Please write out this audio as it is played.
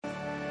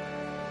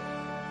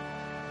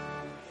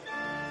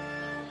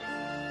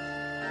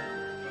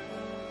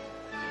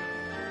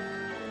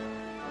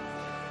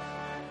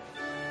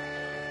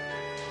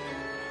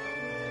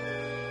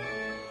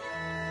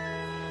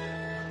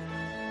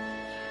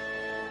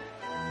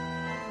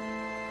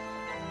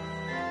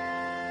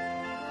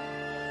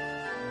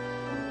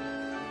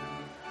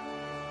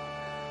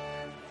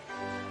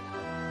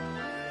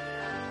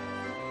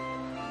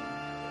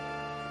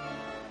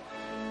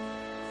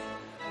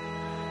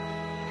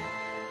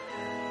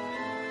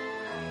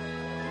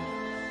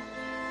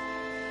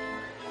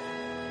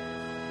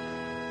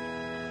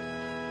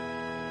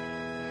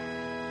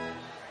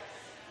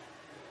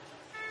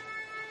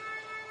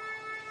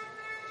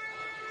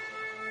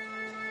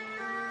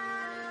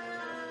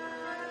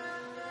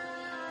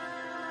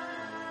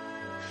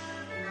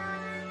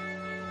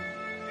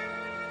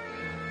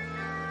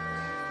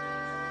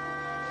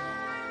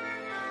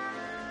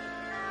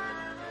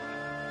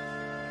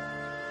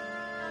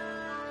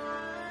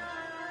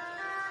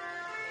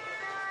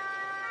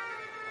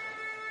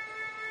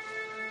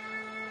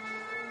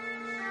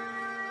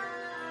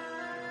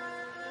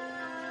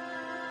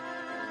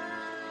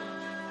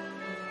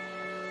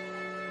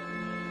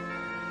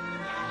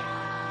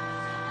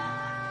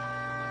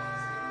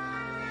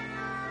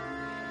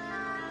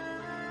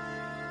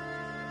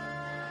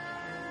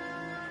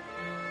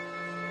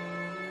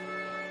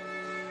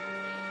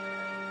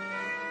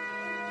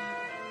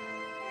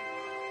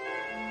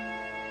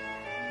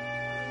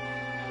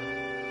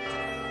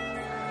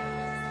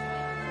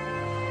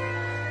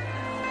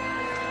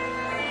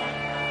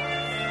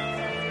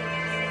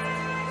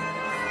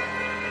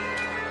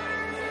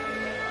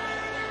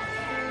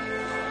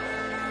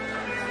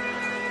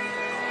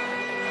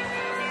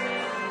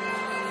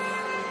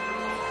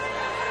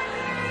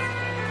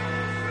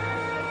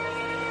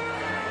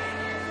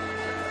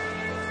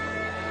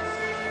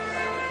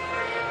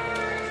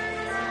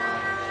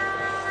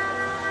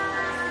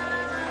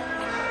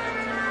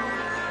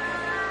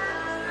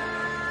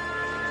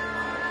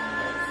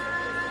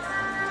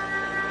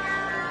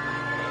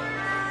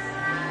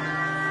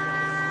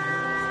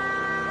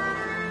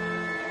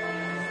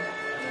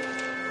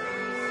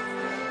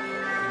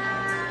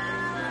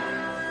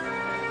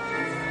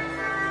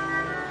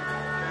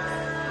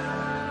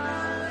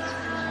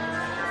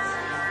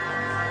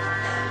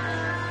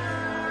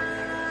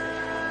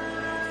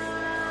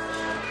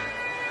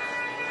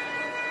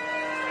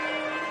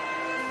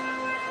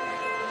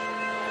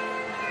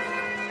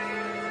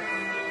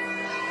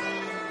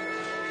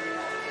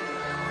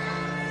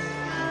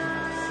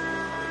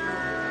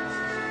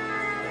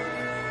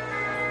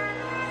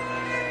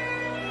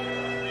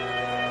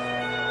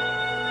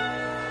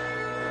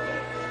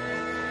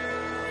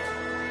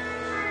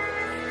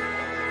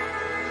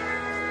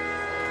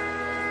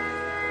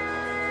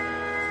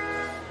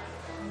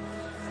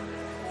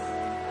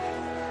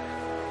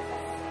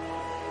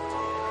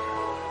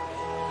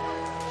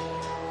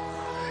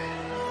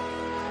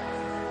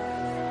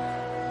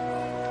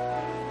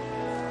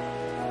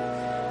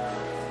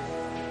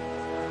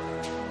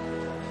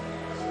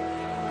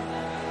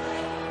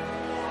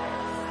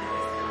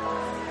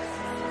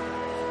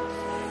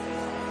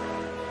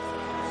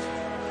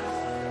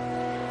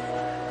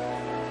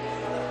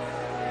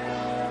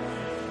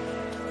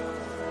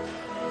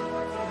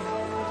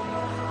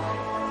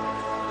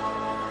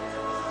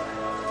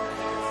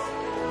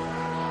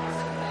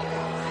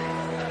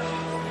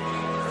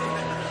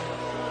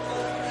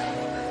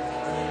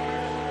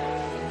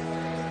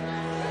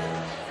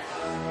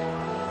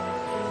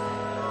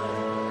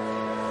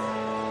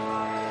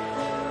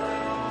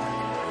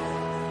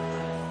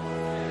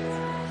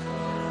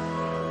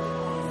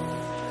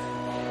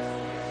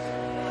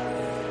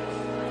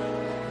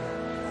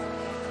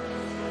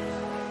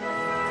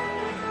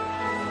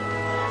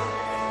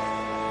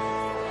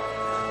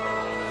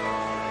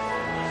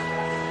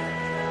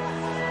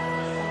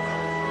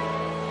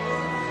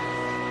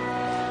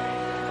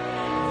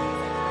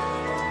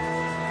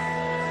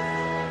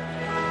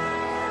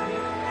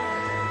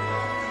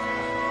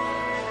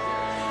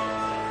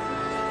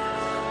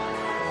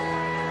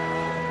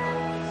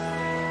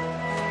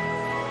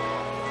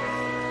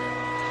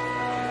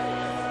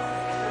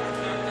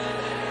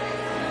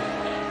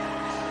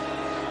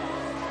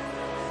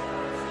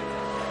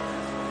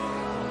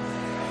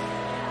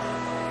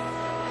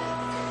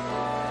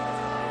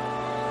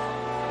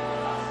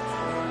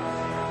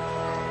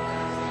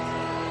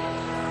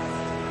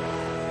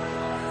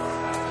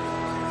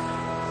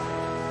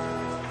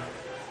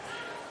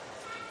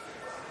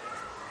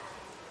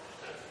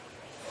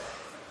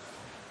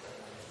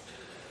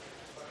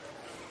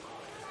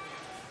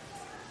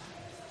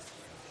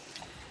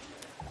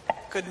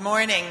Good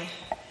morning.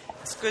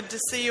 It's good to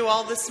see you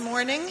all this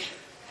morning.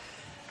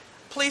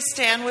 Please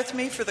stand with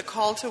me for the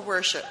call to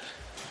worship.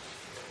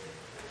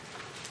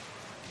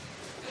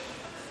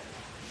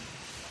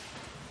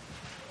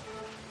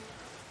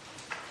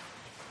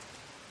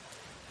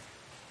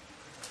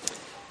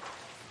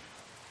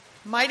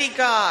 Mighty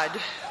God,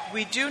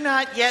 we do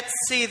not yet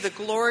see the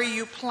glory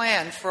you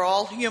planned for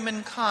all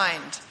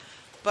humankind,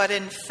 but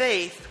in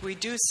faith we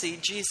do see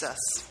Jesus.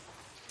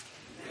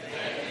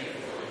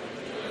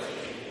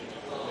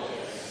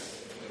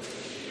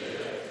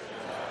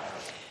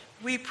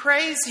 We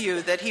praise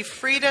you that he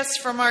freed us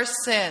from our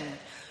sin,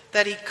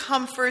 that he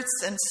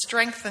comforts and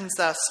strengthens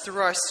us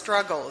through our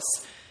struggles,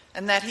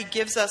 and that he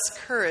gives us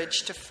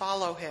courage to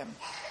follow him.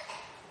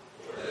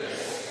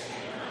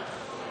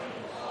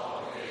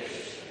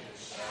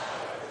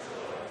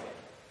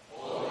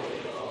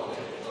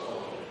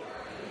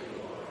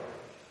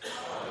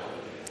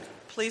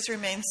 Please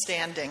remain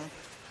standing.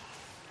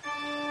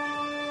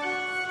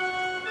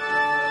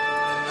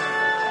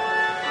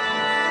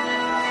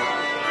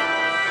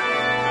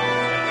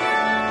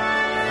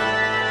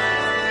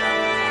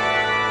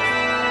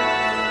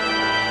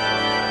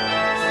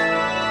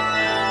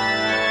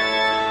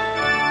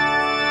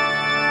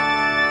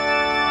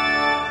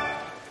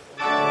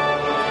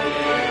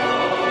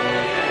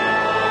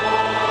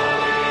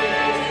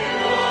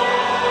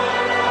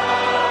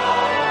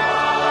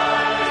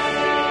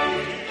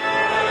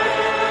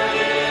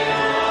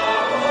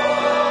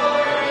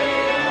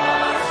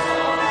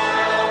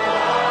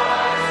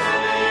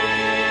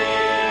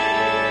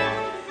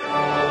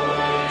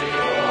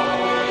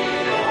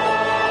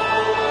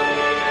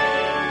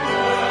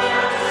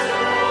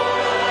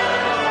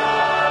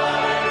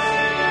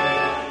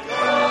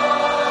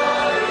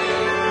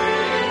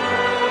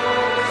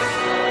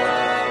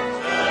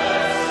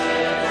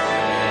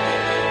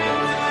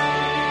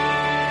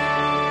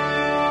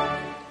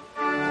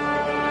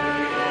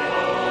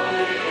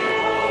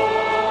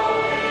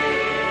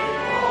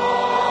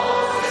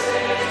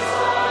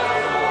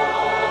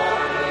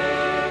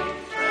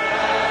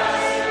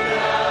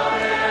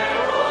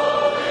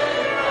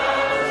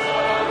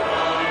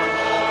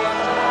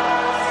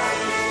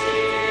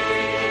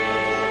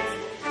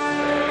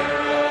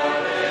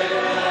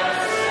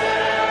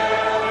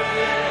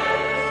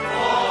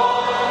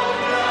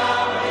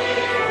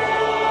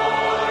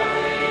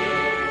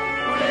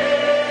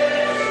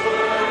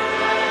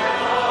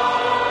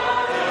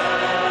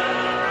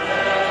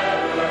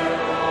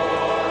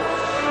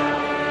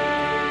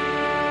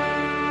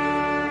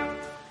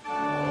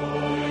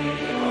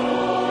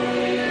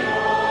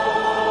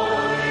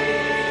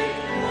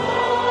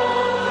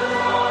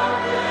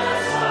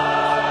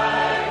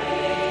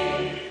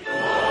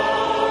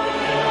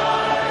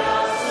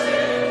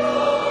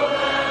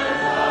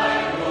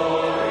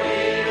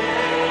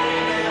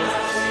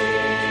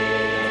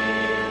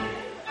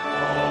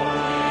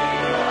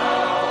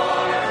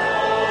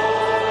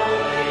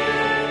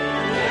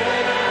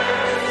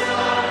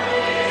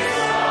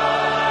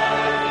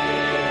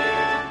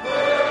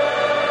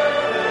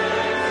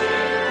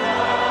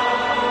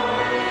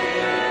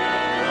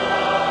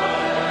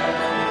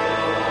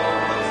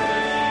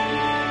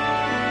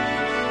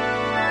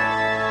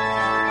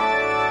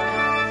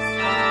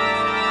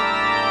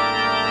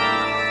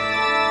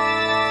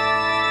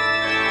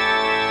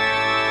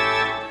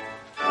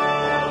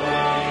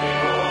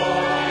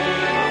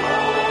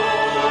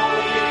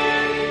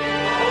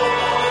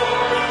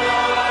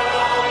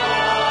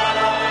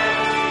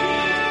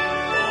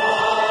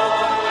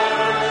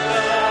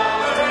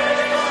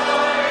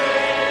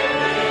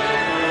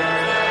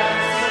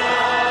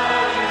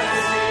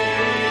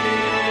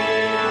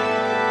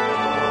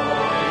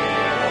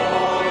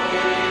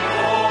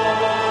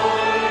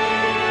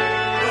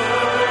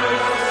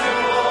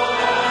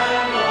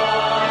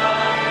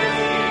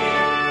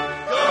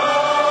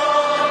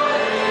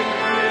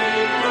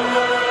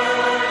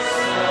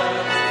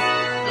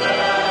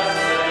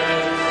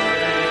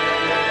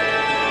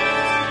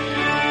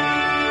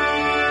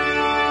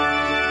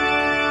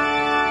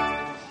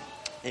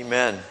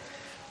 Amen.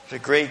 What a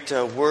great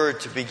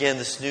word to begin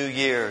this new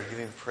year,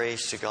 giving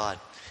praise to God.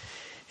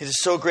 It is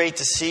so great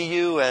to see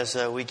you as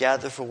we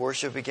gather for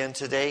worship again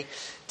today.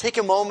 Take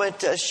a moment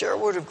to share a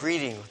word of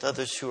greeting with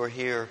others who are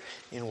here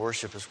in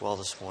worship as well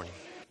this morning.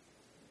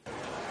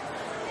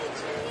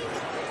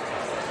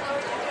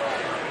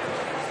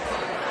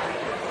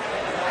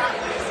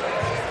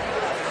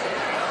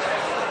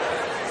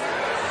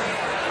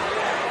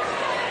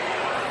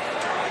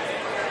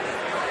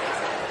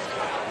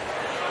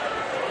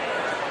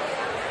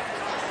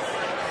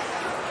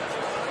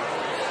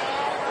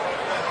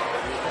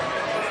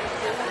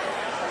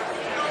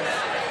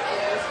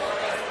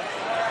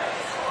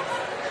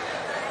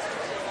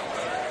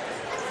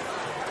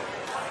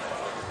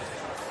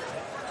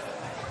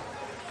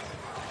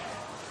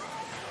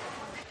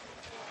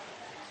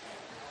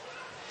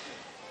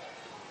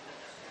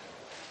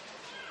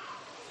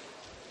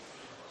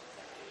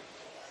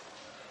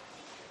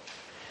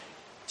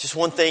 Just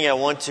one thing I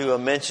want to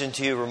mention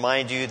to you,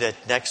 remind you that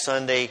next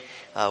Sunday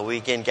We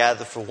again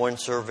gather for one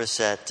service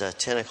at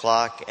 10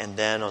 o'clock, and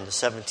then on the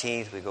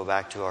 17th we go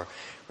back to our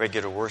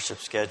regular worship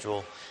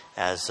schedule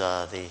as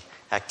the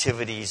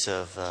activities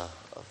of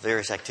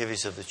various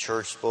activities of the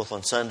church, both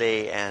on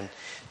Sunday and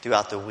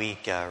throughout the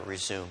week,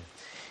 resume.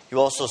 You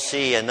also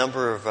see a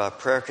number of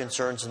prayer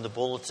concerns in the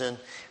bulletin,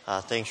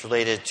 things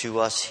related to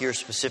us here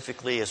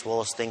specifically, as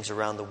well as things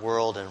around the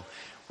world, and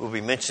we'll be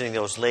mentioning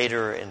those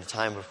later in the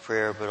time of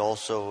prayer, but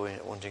also I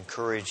want to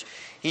encourage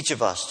each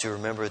of us to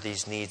remember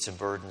these needs and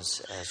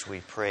burdens as we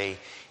pray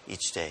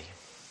each day.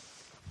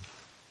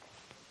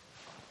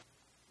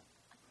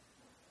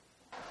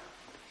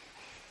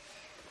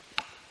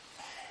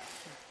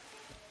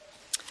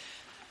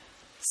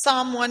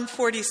 Psalm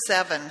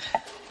 147.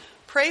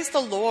 Praise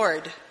the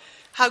Lord.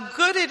 How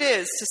good it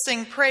is to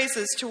sing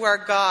praises to our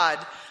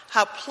God.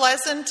 How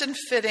pleasant and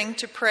fitting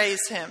to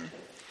praise him.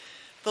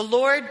 The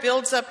Lord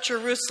builds up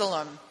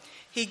Jerusalem.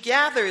 He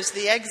gathers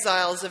the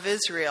exiles of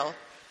Israel.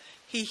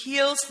 He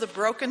heals the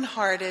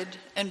brokenhearted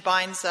and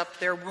binds up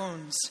their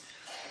wounds.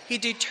 He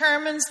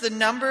determines the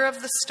number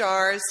of the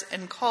stars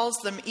and calls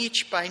them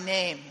each by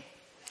name.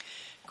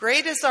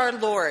 Great is our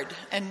Lord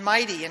and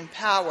mighty in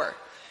power.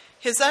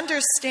 His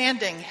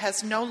understanding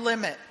has no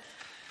limit.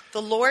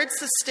 The Lord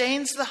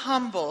sustains the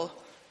humble,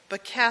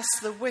 but casts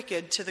the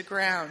wicked to the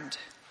ground.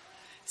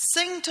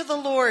 Sing to the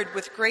Lord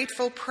with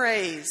grateful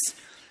praise.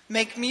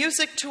 Make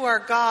music to our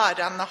God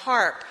on the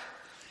harp.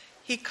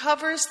 He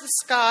covers the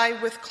sky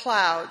with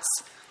clouds.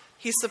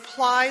 He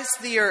supplies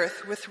the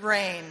earth with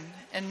rain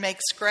and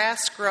makes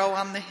grass grow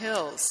on the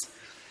hills.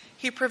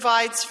 He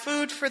provides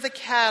food for the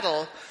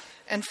cattle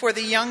and for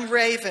the young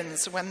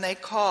ravens when they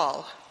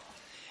call.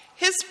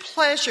 His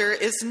pleasure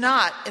is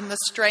not in the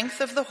strength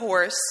of the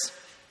horse,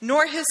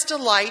 nor his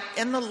delight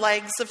in the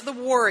legs of the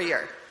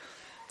warrior.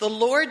 The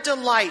Lord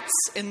delights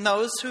in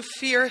those who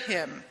fear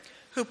him,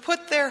 who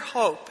put their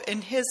hope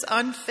in his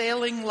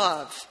unfailing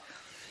love.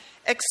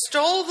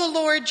 Extol the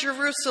Lord,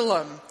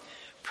 Jerusalem.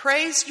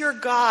 Praise your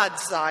God,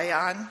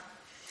 Zion.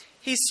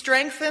 He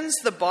strengthens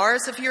the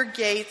bars of your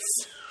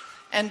gates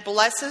and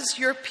blesses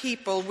your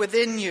people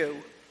within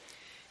you.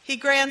 He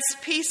grants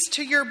peace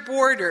to your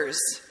borders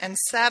and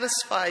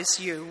satisfies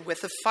you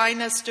with the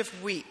finest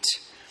of wheat.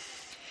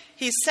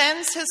 He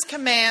sends his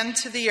command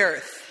to the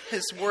earth.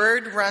 His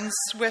word runs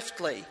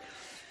swiftly.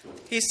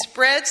 He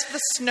spreads the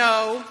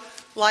snow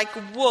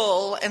like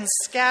wool and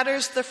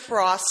scatters the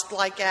frost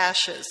like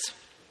ashes.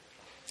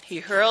 He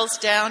hurls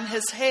down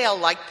his hail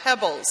like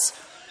pebbles.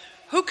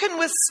 Who can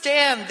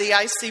withstand the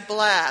icy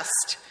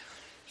blast?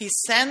 He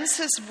sends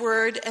his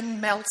word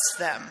and melts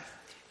them.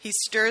 He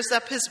stirs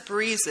up his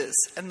breezes,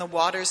 and the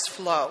waters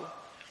flow.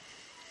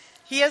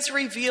 He has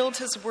revealed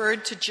his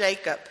word to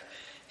Jacob,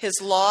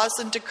 his laws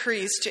and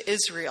decrees to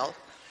Israel.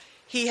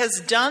 He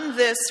has done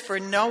this for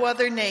no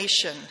other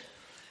nation.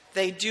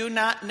 They do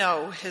not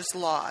know his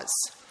laws.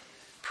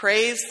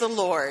 Praise the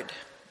Lord.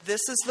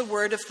 This is the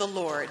word of the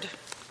Lord.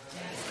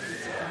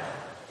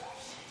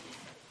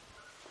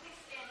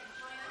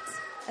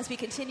 As we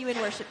continue in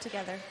worship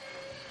together.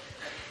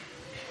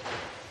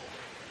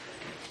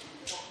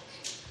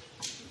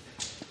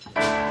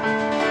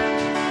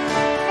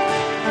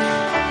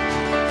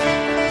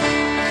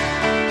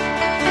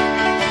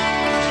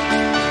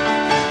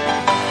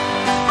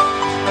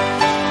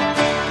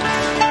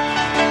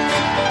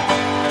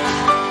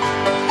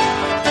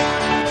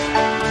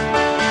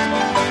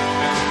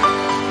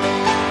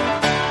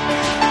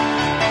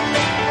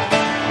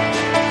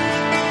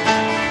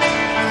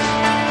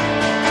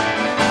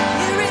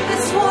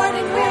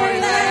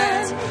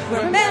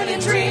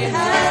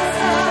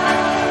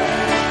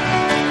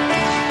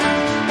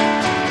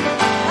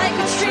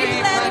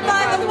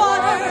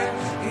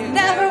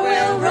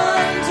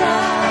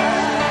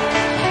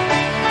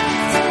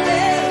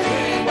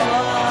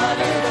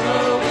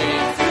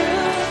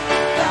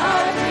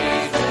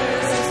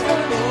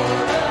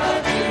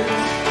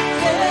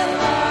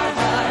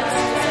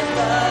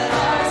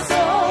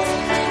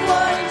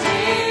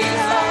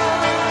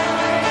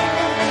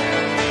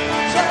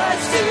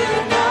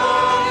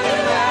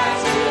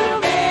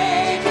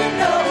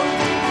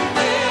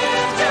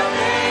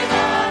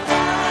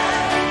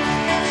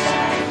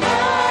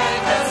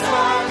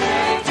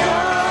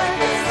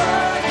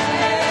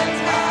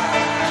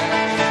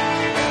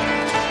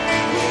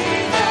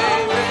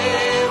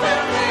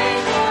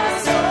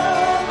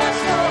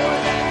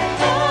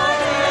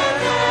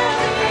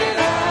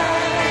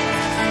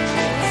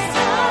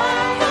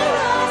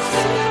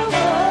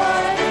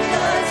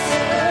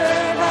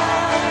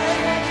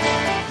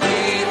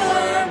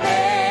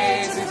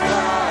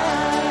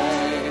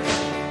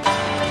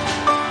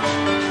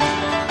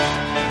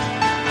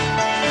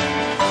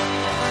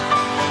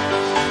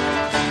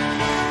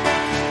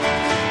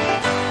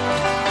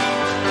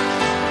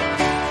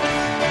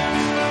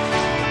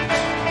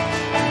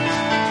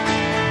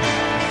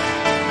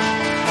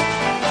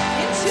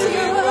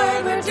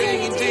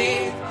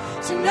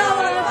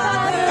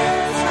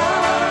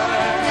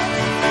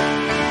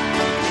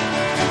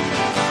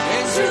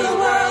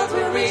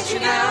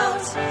 reaching out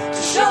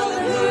to show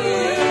them who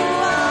you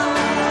are.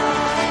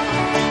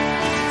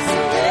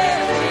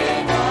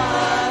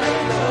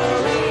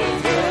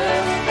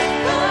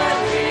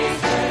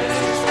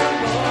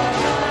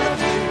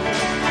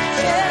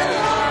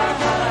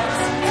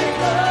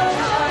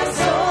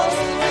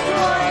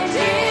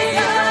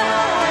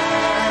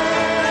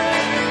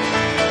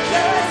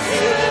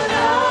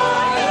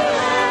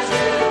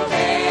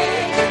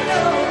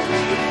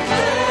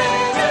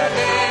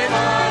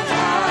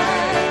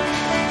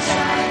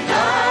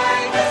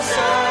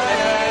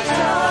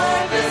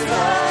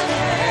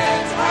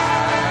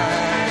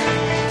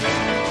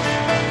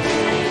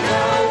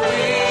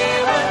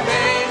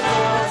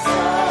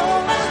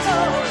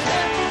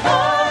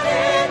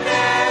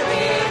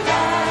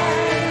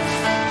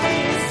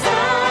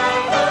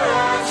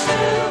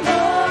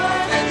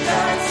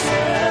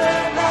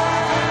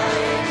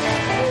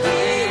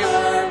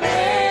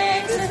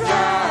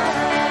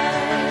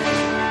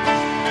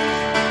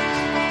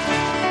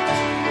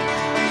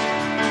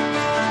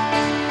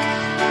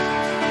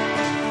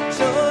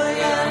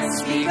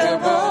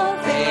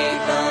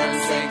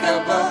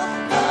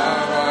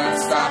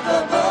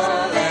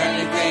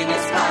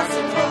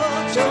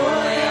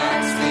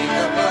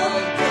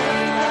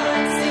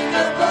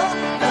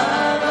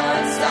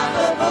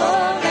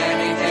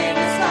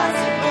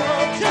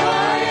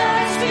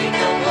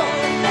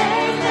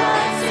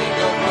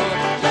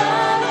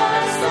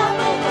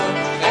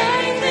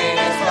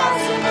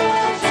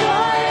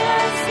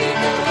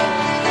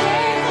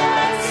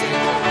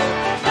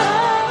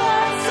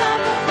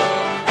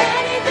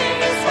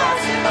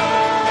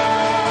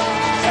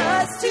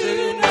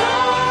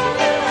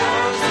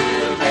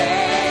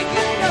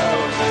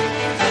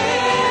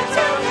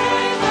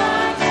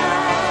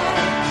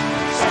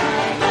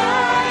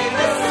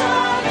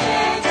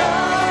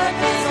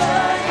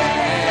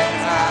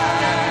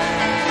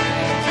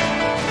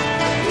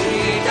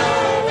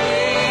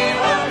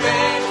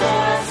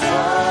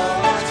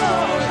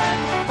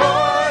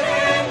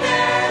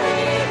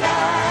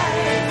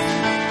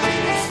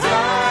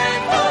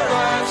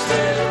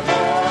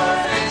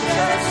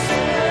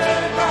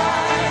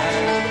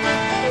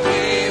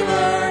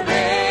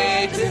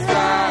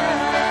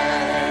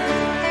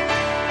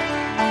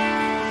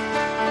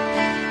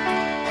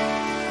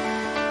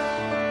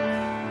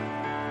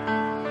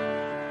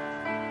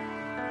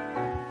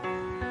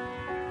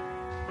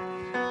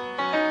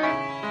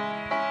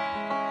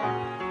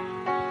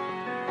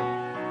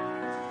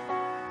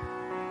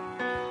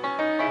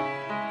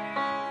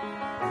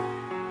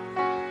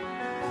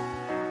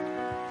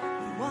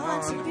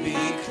 want to be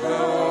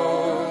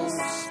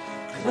close,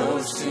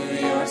 close to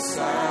your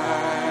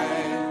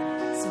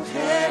side. So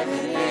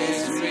heaven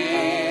is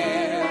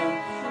real,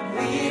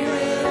 we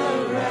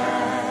will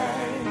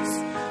arise.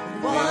 We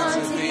want to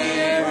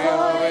hear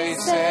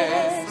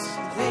voices,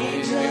 the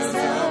angels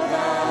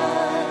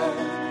above,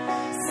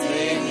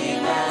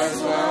 singing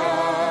as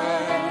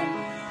one.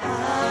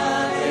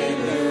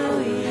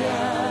 Hallelujah,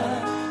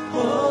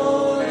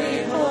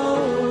 holy,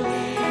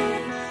 holy,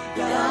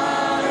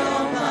 God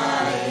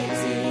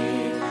Almighty,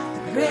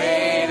 the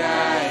great I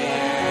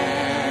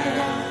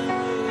am,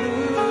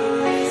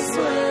 who is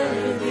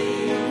worthy,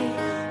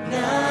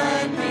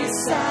 none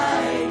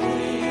beside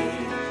thee,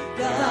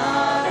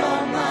 God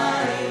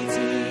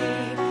Almighty,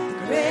 the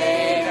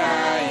great I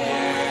am.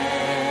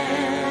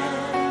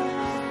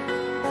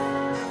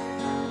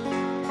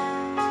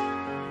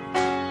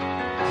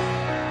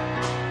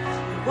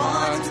 We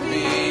want to be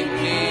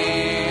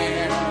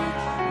near,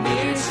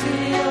 near to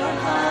your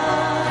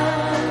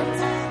heart,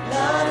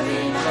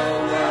 loving the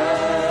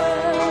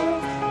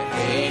world,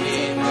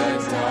 hating the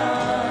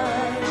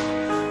dark.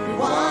 We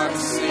want to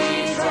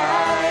see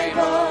dry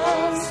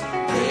bones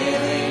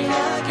living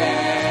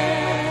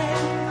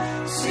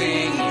again,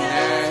 singing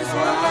as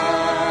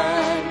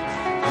one.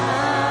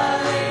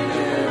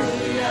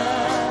 Hallelujah,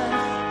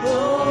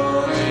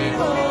 holy,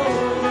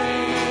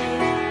 holy,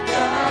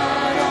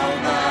 God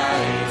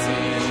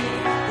Almighty,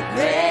 the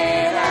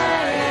great I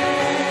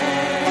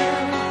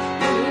am,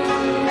 who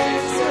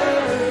is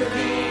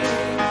worthy,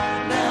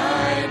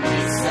 none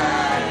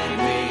beside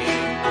me,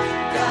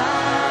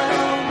 God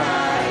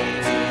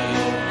Almighty,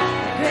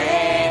 the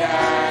great I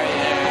am.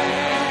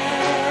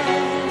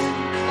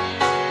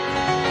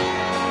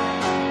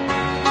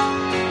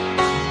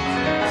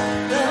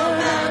 The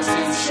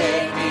mountains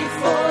shake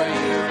before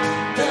you,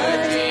 the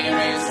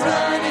demons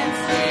run and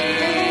flee.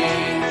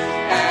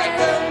 At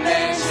the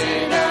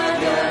mention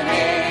of your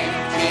name,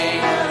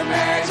 King of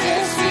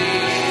Majesty,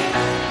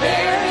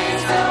 there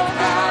is no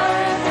power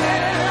in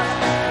hell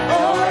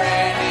or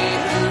any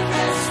who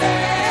can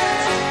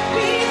stand.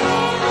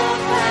 Behold the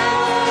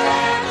power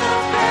and the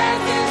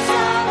presence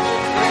of the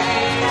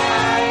great I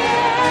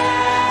am,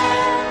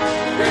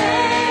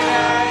 great I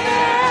am,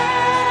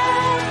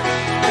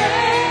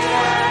 great I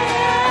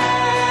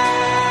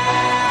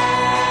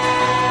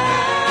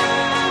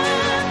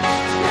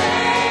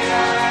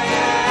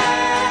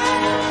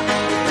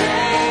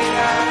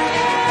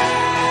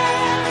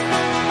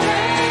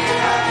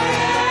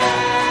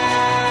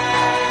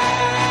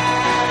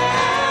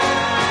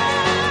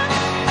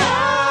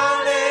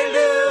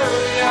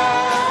Hallelujah,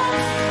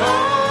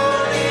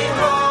 holy,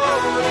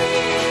 holy,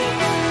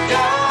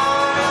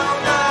 God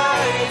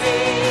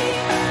Almighty,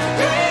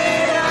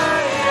 great I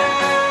am,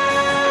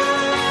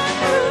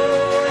 who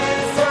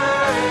is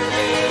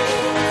worthy,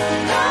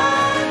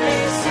 none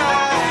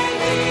beside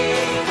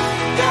thee,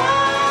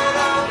 God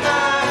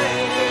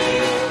Almighty,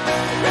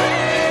 great I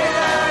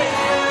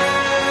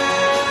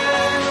am.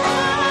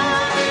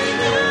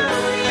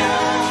 Hallelujah,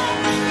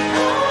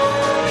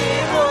 holy,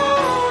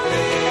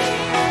 holy,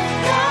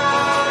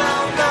 God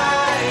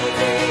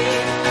Almighty,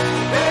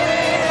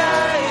 great I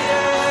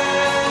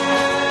am,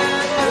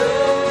 who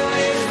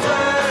is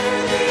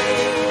worthy,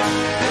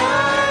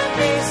 none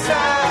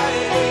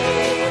beside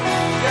thee,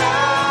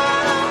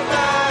 God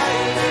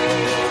Almighty,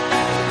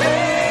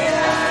 great I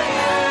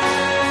am.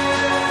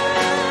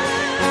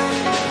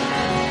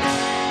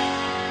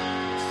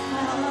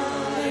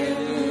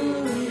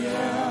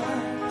 Hallelujah,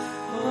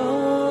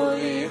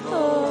 holy,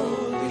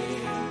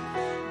 holy,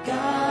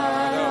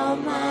 God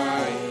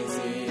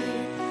Almighty,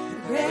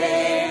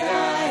 great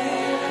I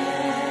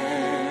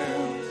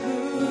am,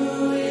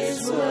 who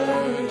is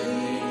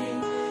worthy,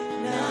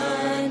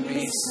 none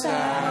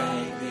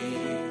beside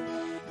thee,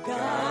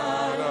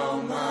 God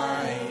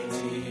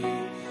Almighty,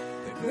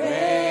 the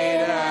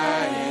great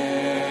I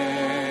am.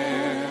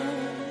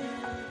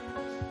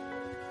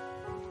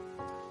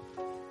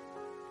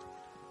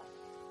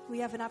 We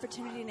have an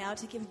opportunity now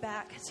to give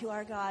back to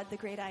our God, the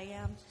great I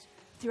am,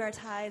 through our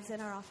tithes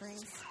and our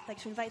offerings. I'd like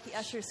to invite the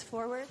ushers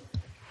forward,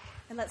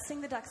 and let's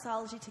sing the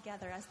doxology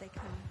together as they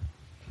come.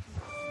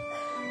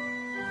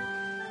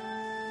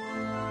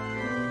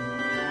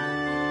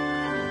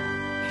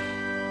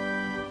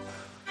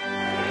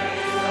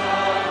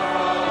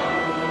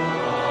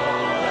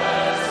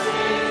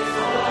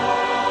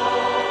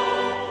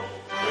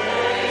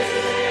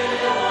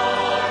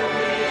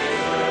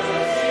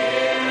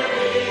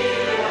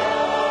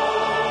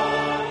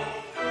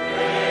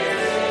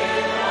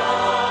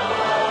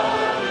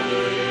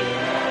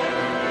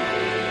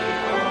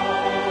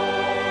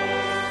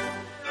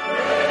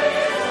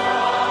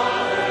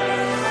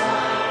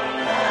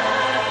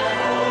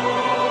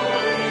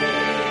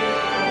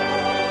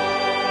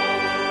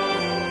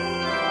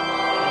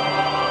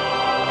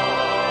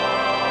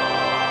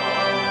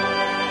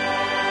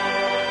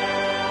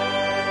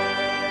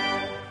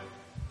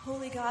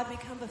 God, we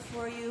come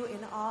before you in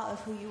awe of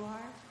who you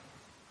are,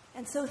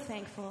 and so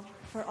thankful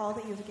for all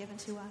that you have given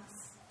to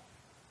us.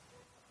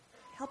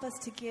 Help us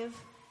to give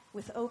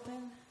with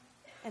open,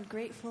 and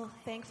grateful,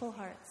 thankful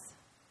hearts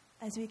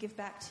as we give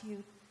back to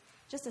you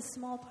just a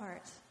small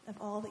part of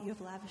all that you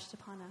have lavished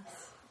upon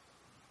us.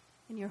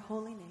 In your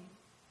holy name,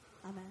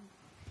 amen.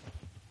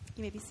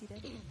 You may be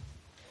seated.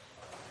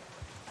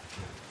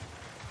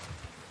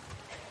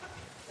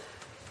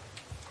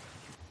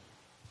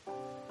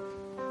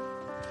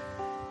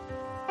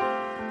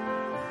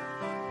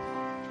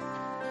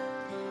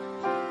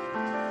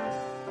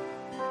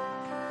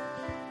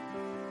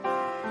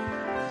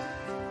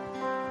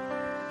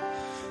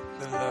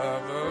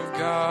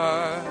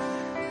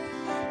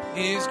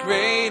 Is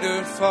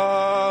greater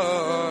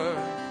far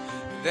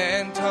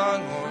than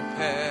tongue or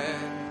pen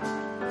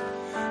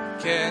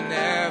can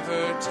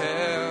never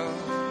tell.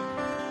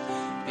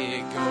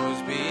 It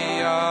goes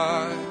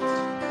beyond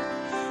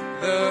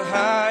the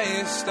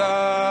highest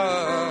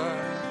star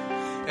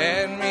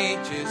and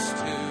reaches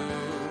to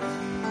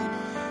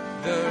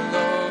the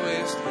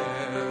lowest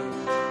hell.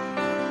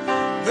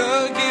 The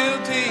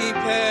guilty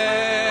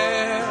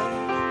pair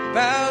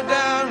bow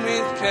down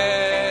with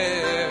care.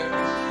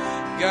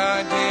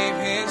 God gave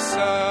his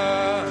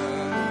son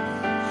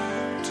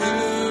to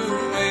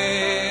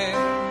win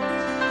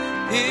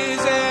his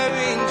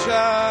erring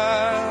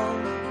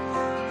child.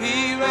 He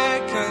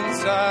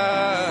reconciled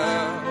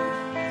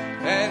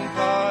and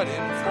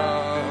pardoned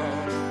from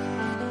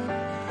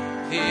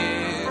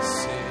his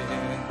sin.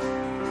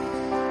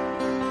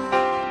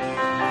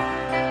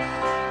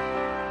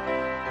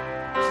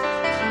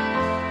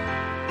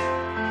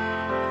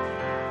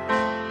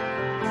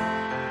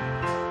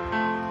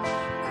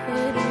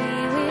 Could we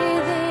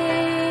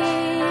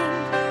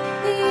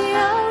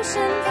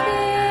ocean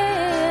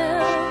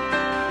fill,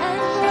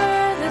 and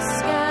were the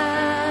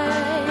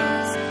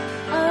skies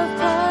of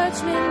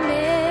parchment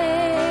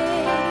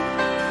made,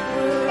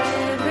 were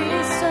every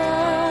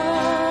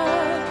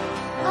song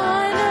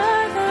on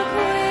earth a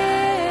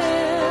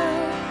quill,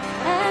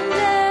 and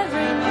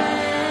every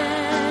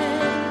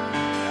man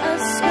a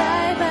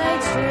scribe by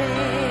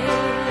trade,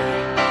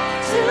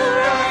 to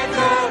write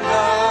the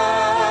law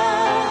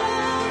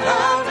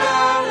of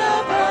God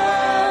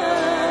above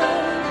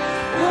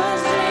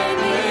was in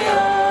the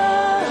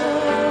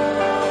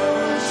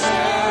ocean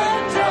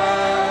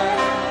dry,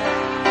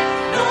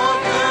 nor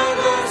could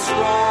the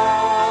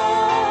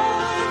scroll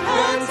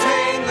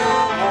contain the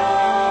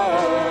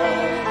whole,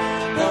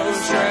 though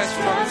stretched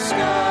from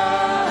sky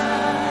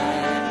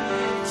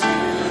to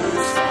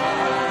sky.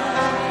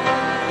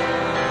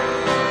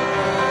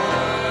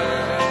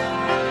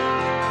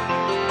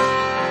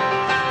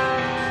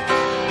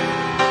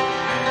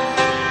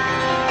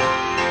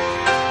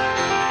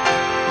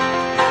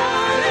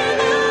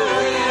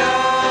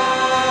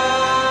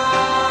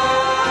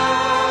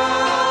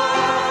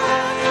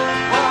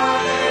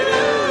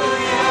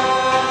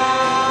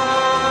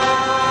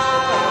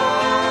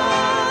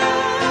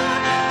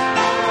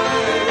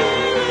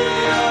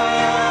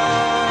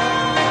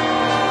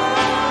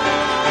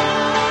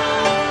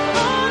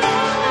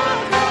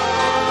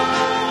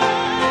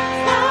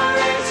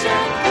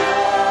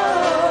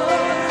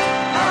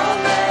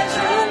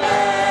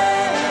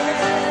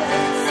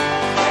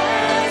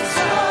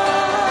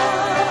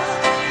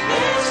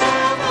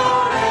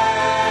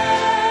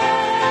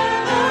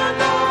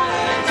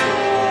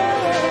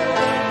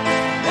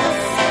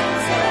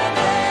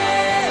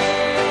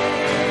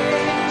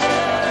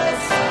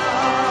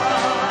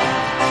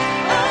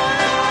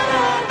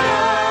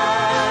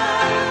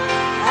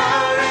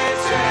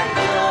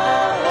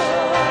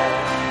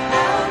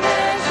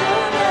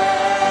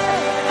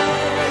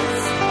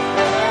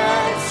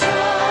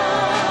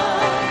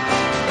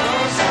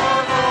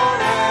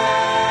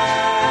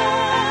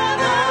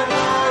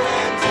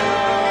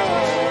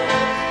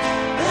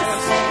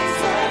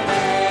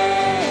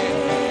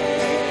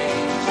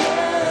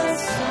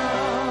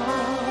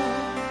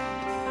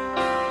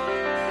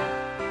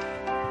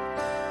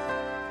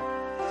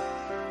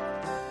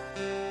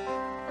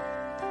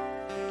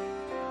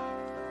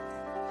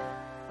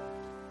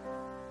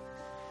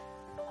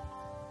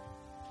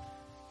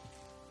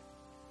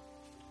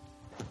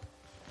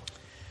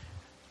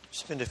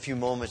 Spend a few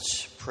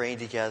moments praying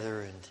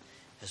together, and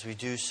as we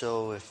do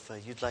so, if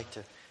you'd like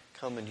to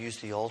come and use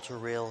the altar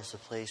rail as a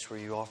place where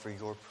you offer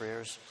your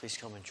prayers, please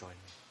come and join me.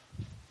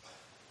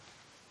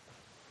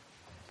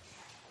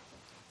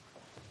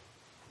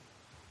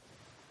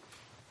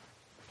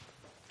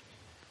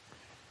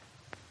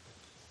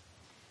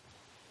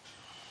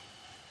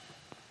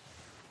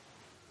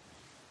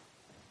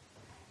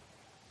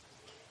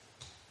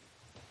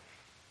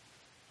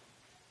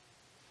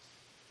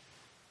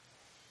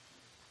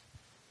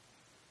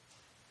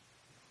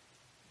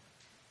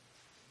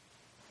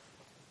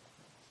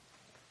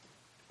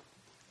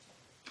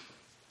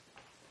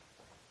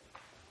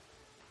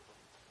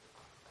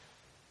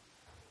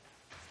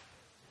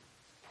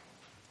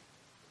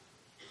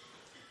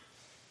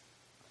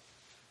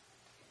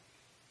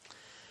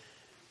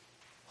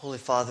 Holy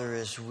Father,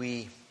 as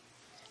we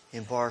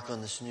embark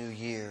on this new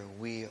year,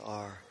 we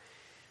are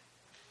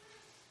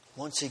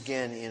once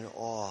again in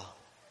awe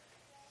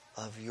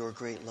of your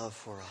great love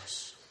for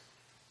us.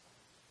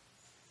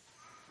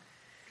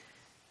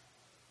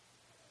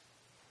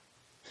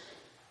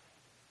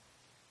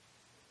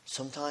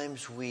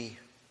 Sometimes we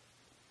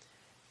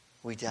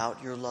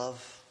doubt your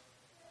love.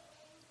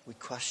 We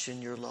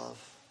question your love.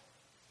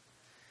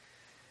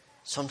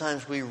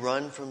 Sometimes we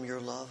run from your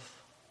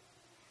love.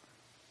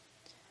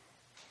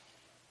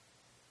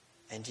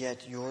 And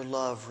yet your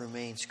love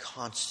remains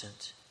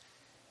constant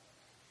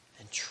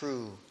and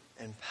true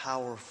and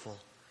powerful.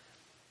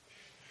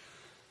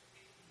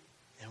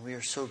 And we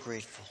are so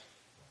grateful.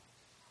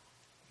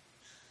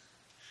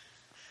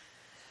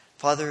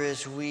 Father,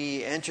 as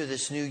we enter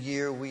this new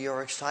year, we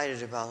are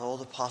excited about all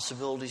the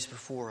possibilities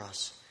before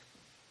us.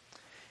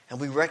 And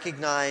we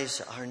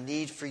recognize our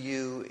need for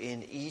you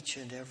in each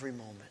and every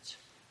moment.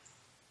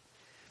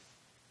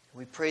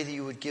 We pray that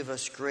you would give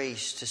us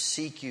grace to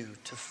seek you,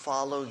 to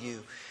follow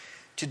you,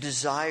 to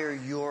desire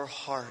your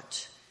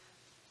heart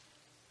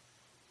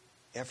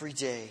every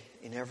day,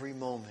 in every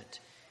moment,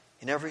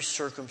 in every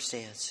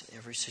circumstance,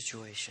 every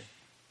situation.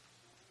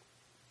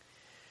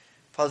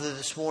 Father,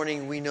 this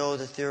morning we know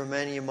that there are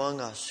many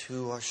among us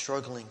who are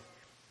struggling.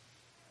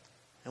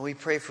 And we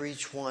pray for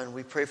each one.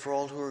 We pray for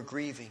all who are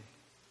grieving.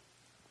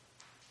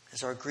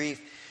 As our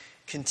grief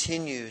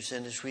continues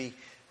and as we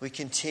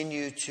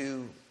continue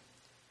to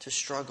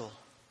struggle,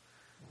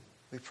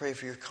 we pray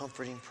for your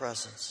comforting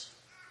presence.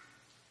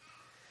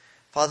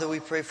 Father,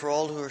 we pray for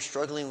all who are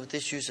struggling with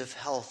issues of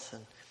health.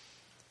 And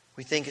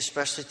we think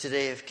especially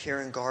today of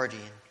Karen Gardy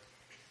and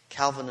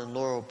Calvin and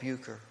Laurel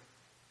Bucher,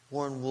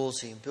 Warren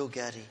Woolsey and Bill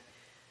Getty,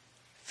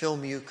 Phil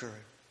Muker,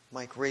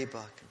 Mike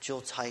Raybuck,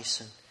 Jill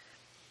Tyson,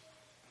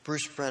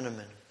 Bruce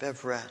Brenneman,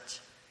 Bev Rett,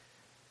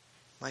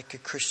 Micah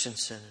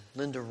Christensen,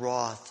 Linda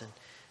Roth, and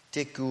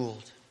Dick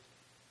Gould,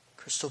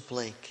 Crystal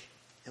Blake,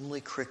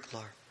 Emily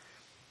Cricklar.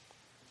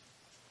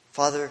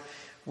 Father,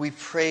 we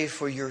pray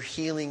for your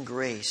healing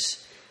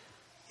grace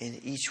in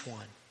each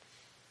one.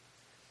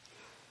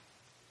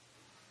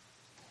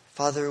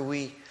 Father,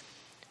 we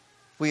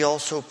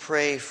also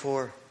pray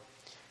for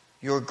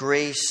your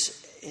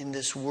grace in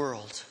this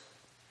world,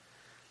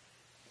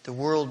 the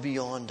world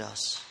beyond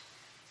us.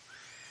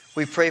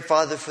 We pray,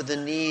 Father, for the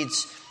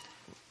needs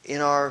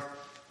in our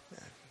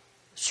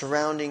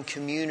surrounding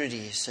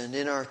communities and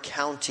in our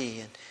county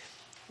and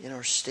in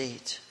our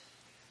state.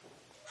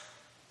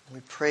 We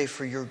pray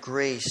for your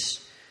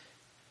grace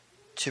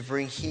to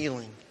bring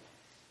healing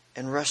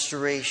and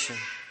restoration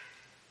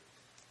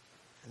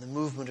and the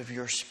movement of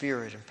your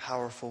Spirit in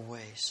powerful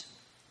ways.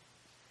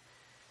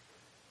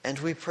 And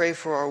we pray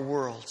for our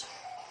world.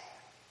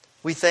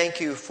 We thank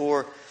you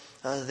for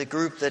the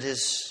group that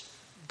has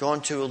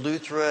gone to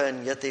Eleuthera,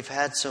 and yet they've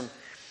had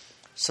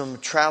some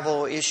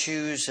travel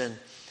issues,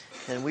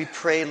 and we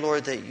pray,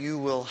 Lord, that you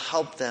will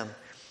help them,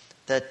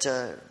 that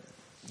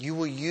you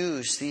will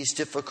use these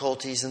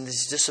difficulties and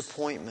these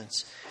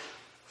disappointments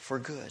for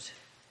good.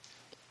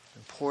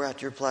 And pour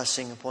out your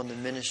blessing upon the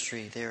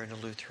ministry there in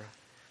Eleuthera.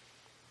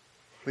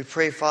 We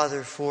pray,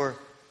 Father, for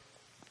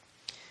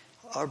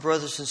our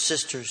brothers and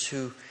sisters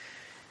who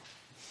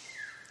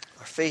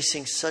are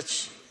facing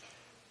such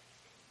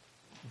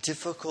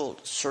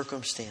difficult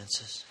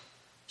circumstances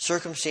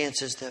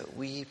that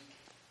we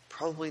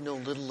probably know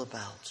little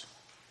about.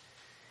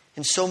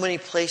 In so many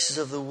places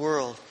of the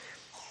world,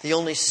 the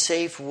only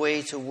safe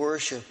way to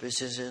worship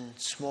is in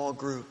small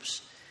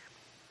groups.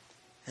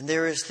 And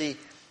there is the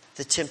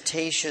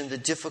temptation, the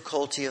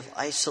difficulty of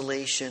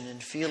isolation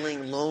and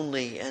feeling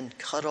lonely and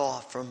cut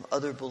off from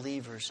other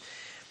believers.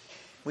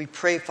 We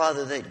pray,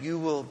 Father, that you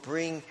will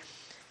bring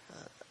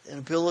an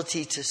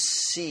ability to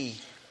see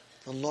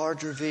the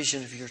larger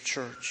vision of your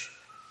church.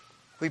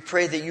 We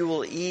pray that you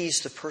will ease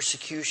the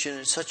persecution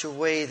in such a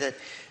way that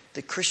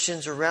the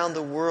Christians around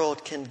the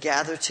world can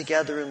gather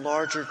together in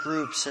larger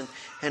groups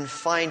and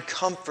find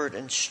comfort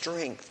and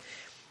strength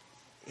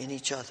in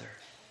each other.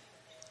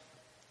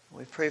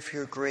 We pray for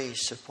your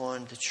grace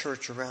upon the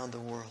church around the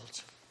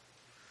world.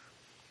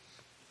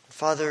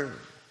 Father,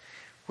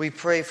 we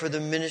pray for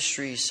the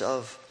ministries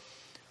of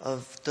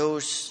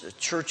those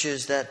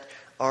churches that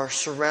are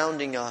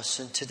surrounding us.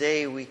 And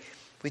today we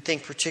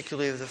think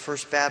particularly of the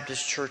First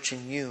Baptist Church in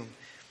Hume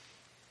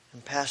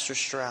and Pastor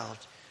Stroud.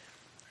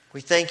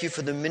 We thank you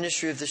for the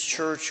ministry of this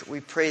church. We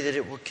pray that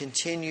it will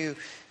continue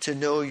to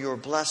know your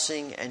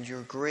blessing and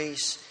your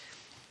grace.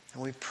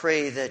 And we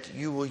pray that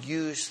you will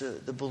use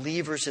the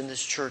believers in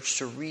this church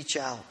to reach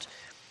out,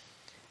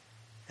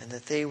 and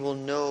that they will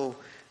know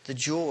the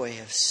joy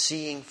of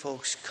seeing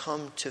folks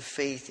come to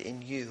faith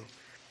in you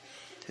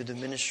through the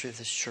ministry of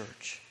this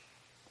church.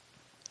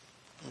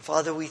 And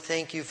Father, we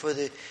thank you for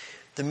the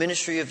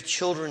ministry of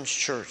Children's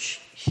Church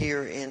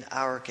here in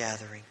our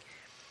gathering.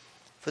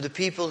 For the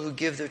people who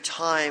give their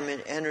time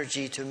and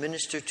energy to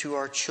minister to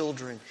our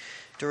children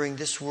during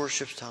this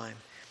worship time.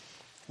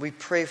 We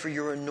pray for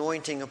your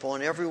anointing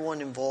upon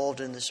everyone involved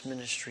in this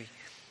ministry.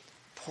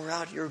 Pour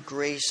out your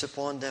grace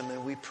upon them,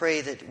 and we pray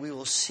that we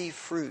will see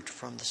fruit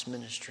from this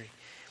ministry.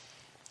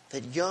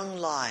 That young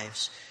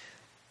lives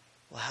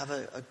will have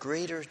a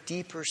greater,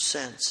 deeper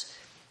sense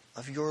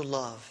of your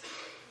love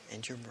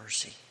and your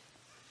mercy.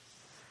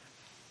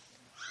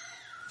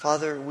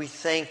 Father, we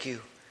thank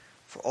you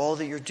for all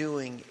that you're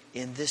doing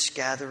in this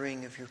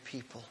gathering of your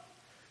people.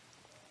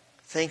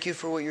 Thank you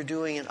for what you're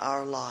doing in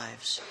our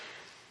lives.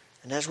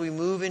 And as we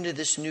move into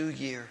this new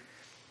year,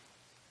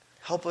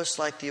 help us,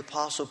 like the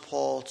Apostle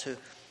Paul, to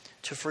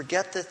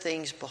forget the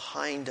things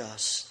behind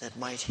us that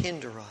might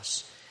hinder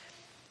us,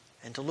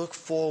 and to look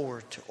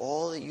forward to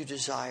all that you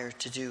desire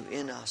to do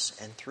in us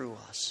and through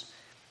us.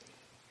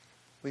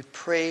 We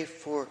pray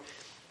for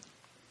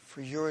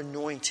your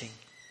anointing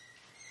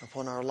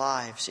upon our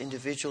lives,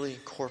 individually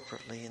and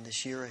corporately, in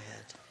this year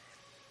ahead.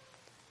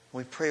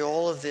 We pray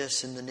all of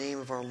this in the name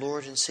of our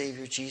Lord and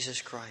Savior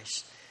Jesus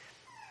Christ,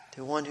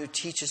 the one who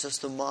teaches us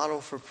the model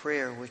for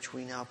prayer, which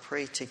we now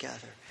pray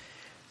together.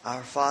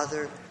 Our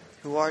Father,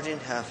 who art in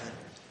heaven,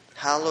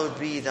 hallowed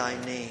be thy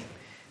name.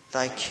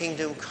 Thy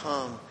kingdom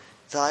come,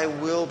 thy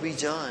will be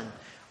done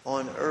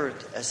on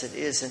earth as it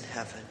is in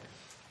heaven.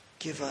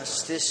 Give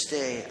us this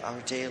day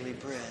our daily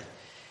bread,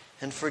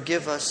 and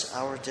forgive us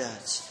our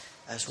debts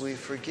as we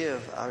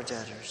forgive our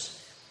debtors.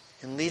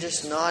 And lead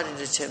us not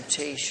into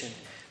temptation,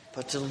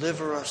 but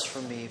deliver us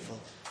from evil.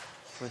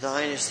 For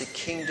thine is the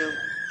kingdom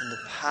and the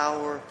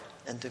power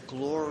and the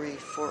glory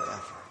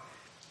forever.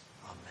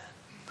 Amen.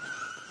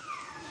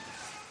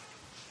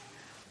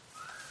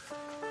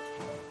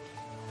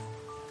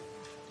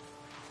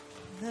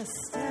 The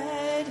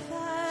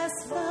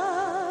steadfast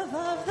love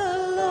of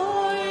the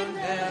Lord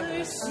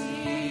never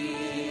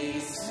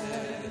ceases.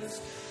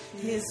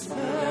 His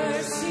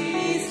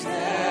mercies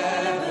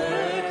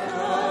never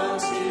come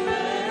to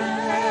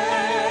an end.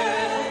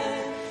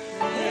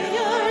 They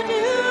are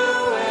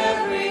new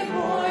every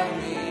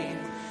morning,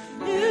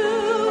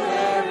 new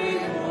every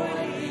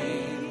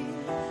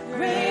morning.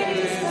 Great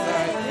is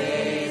thy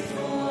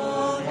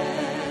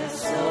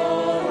faithfulness, O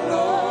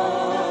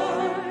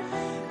Lord.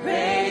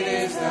 Great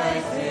is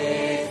thy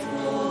faithfulness.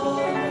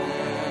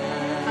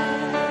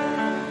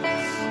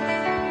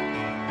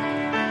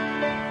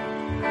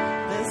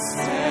 The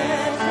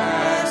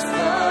steadfast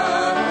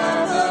love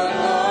of the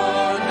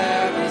Lord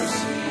never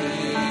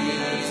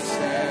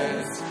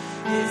ceases.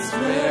 His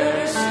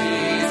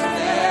mercies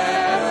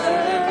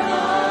never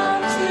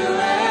come to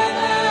an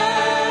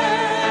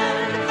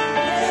end.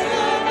 They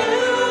are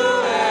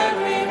new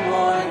every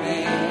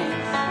morning,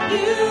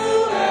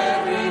 new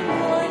every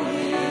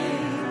morning.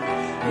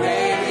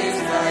 Great is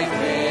thy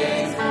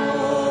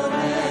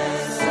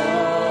faithfulness, O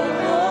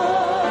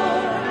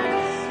Lord.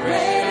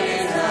 Great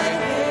is thy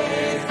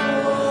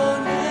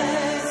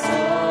faithfulness, O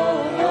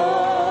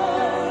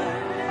Lord.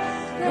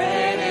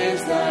 Great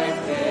is thy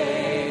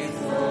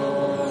faithfulness.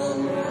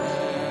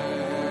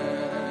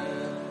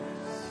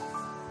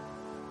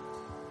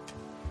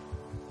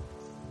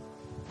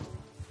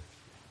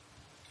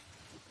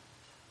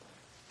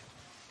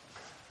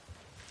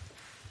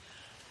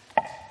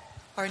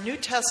 Our New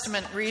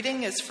Testament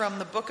reading is from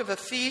the book of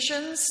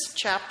Ephesians,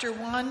 chapter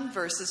 1,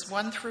 verses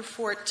 1 through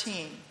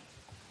 14.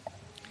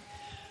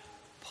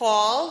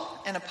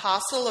 Paul, an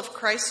apostle of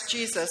Christ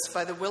Jesus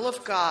by the will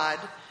of God,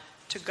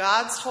 to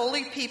God's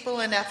holy people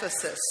in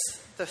Ephesus,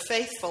 the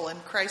faithful in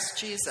Christ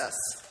Jesus.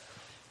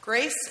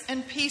 Grace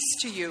and peace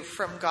to you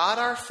from God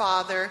our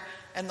Father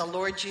and the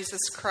Lord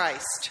Jesus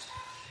Christ.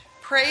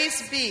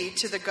 Praise be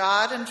to the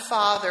God and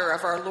Father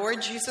of our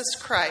Lord Jesus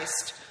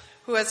Christ,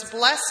 who has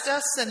blessed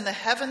us in the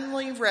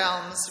heavenly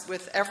realms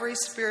with every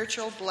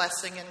spiritual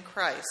blessing in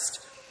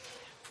Christ.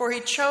 For he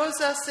chose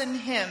us in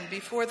him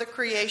before the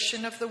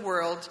creation of the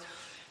world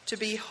to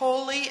be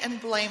holy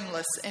and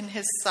blameless in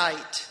his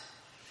sight.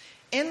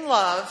 In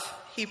love,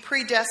 he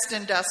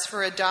predestined us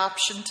for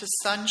adoption to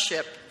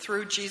sonship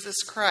through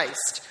Jesus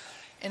Christ,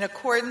 in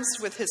accordance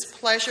with his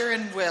pleasure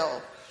and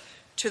will,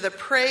 to the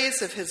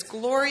praise of his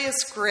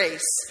glorious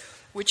grace,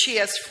 which he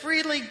has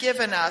freely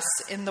given us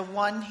in the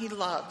one he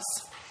loves.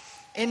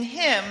 In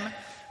him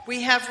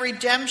we have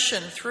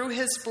redemption through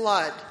his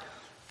blood,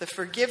 the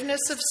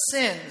forgiveness of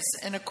sins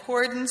in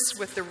accordance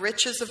with the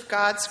riches of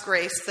God's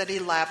grace that he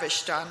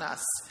lavished on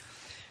us.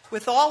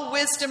 With all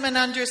wisdom and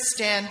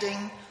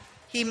understanding,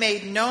 he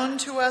made known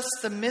to us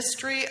the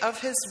mystery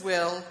of his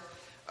will,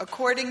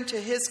 according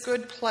to his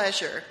good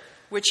pleasure,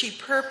 which he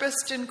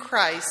purposed in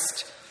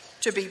Christ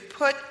to be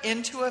put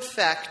into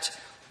effect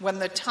when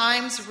the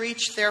times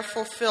reach their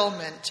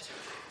fulfillment,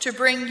 to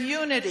bring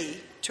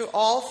unity to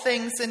all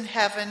things in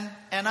heaven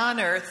and on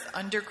earth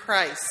under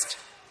Christ.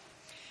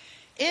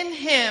 In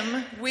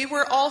him we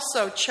were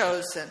also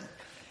chosen,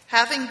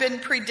 having been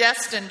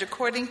predestined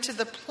according to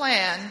the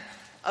plan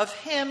of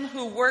him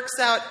who works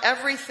out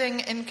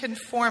everything in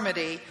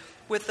conformity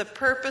with the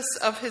purpose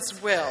of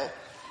his will,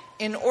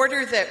 in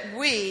order that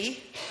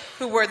we,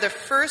 who were the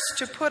first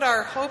to put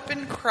our hope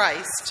in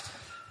Christ,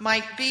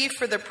 might be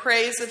for the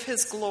praise of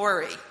his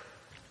glory.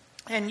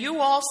 And you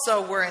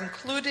also were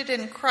included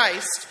in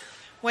Christ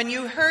when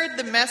you heard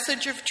the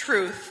message of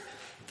truth,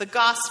 the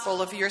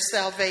gospel of your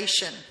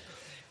salvation.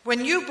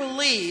 When you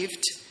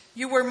believed,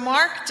 you were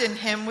marked in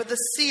him with a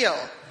seal,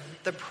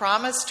 the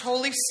promised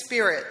Holy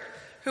Spirit,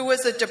 who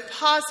was a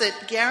deposit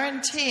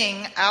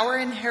guaranteeing our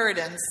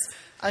inheritance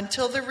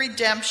until the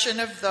redemption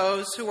of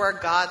those who are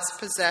God's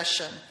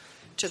possession,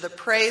 to the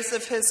praise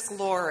of his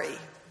glory.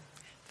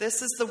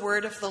 This is the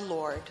word of the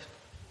Lord.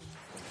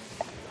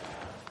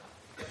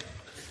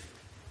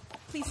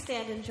 Please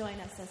stand and join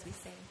us as we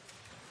sing.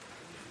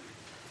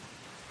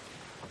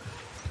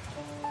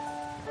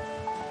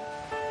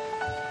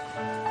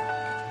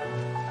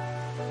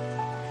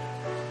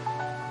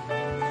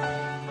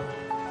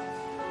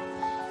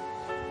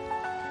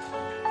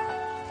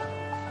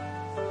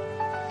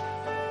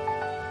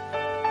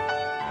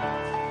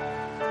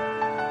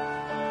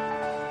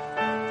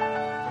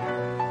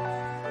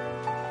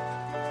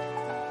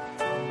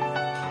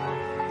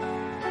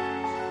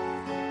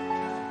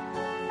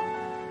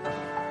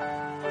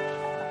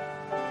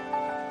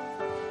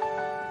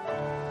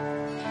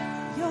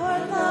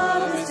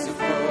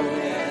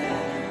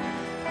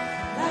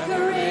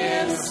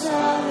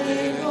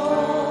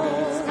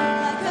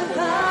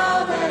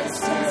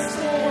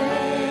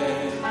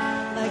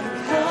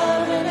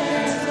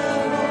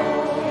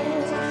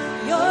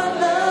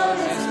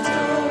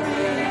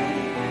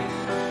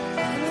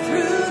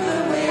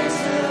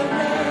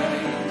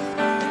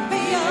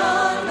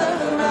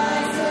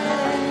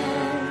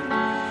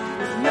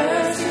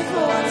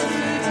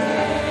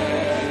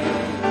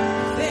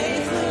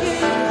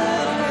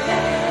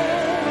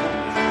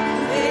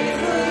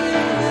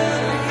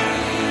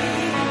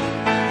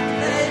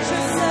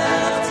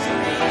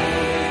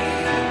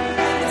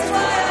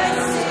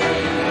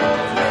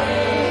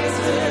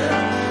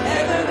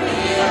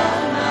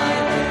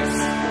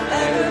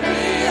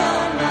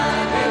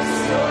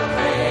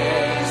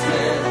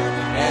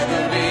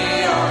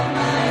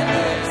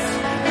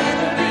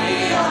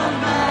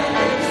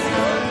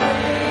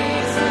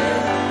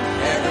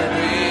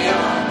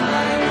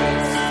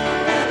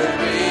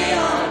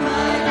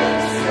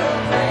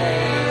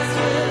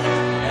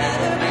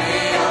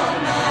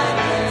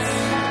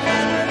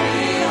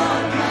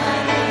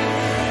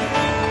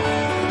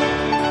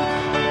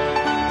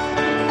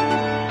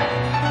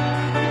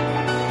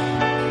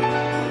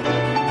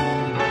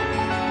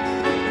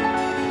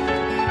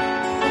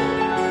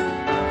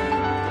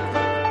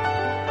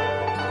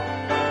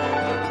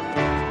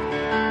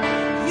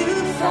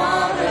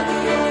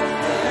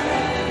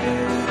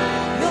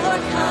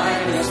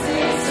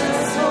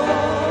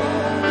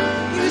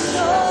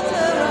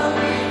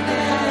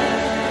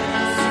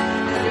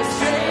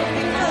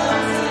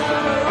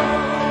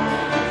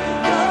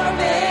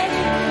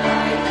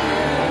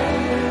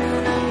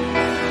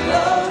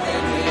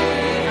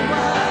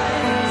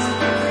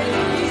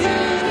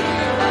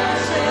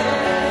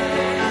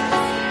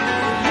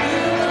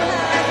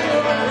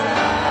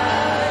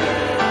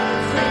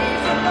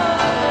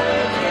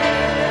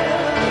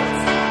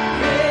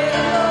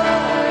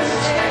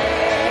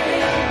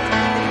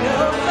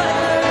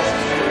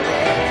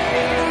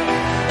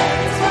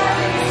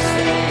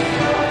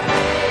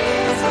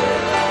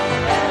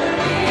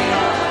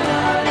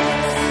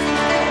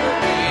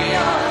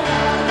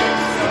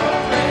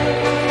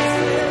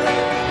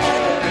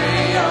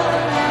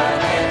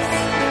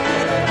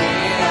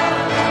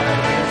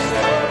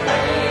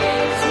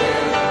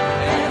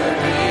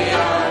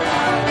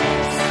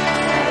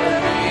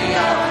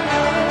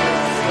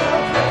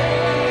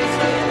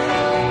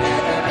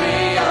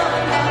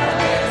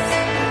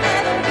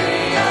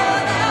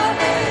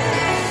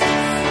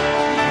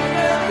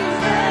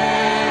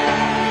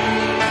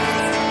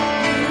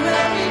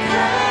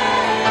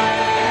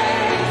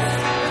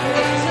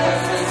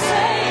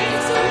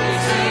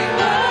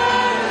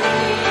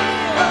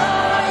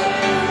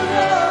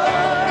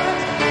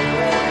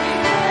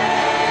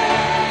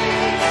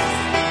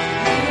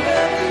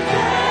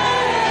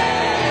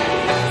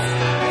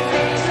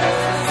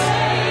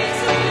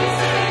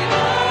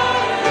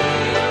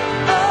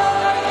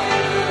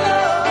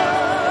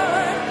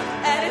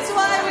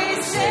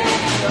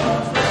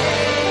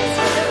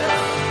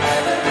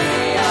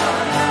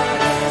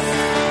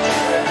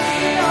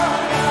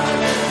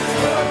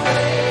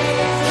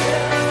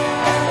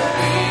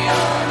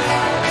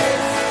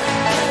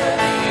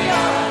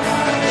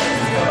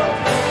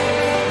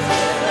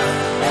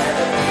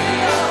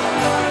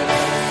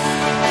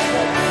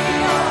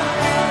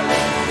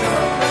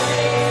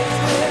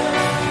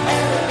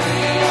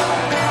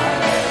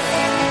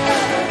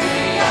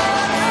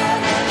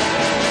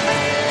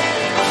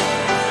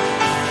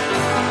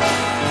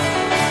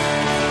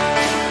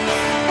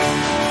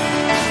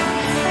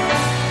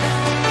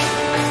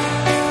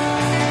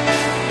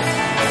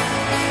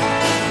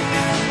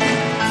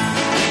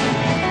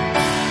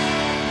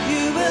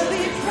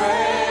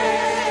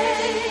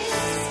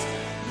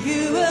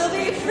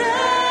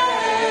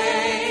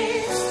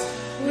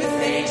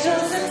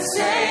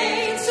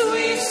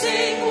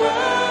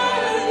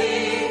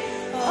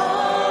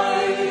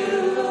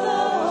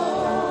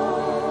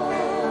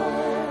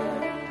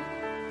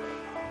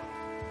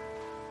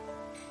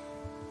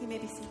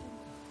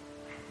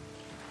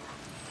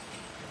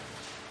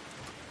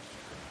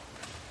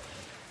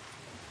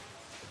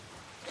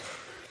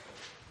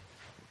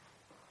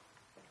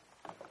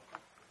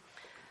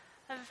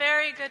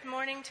 very good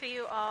morning to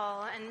you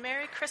all, and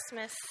Merry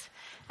Christmas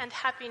and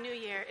Happy New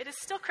Year. It is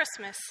still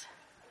Christmas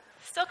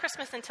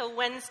until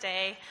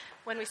Wednesday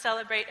when we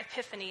celebrate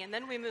Epiphany, and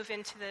then we move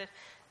into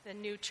the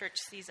new church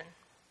season.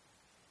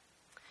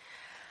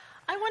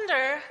 I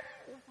wonder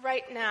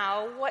right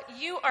now what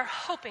you are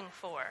hoping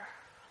for.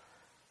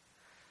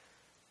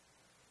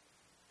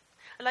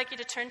 I'd like you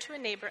to turn to a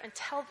neighbor and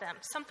tell them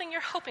something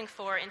you're hoping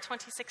for in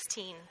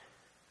 2016.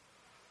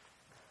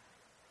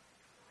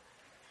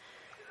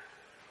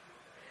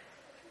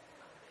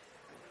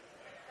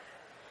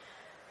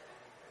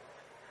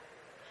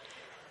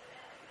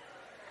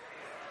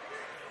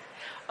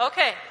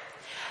 Okay.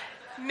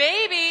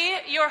 Maybe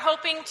you're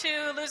hoping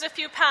to lose a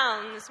few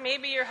pounds.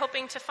 Maybe you're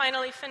hoping to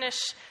finally finish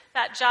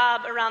that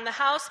job around the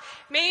house.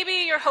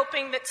 Maybe you're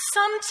hoping that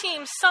some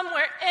team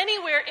somewhere,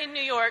 anywhere in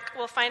New York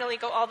will finally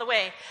go all the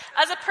way.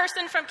 As a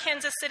person from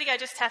Kansas City, I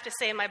just have to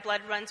say my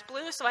blood runs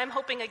blue, so I'm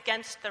hoping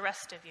against the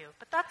rest of you.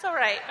 But that's all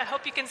right. I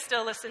hope you can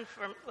still listen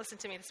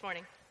to me this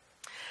morning.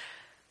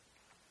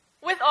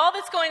 With all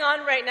that's going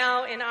on right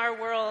now in our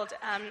world,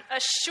 a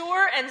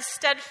sure and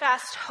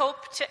steadfast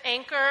hope to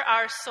anchor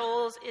our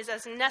souls is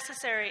as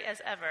necessary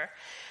as ever.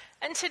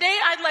 And today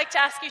I'd like to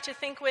ask you to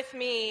think with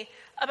me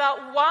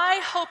about why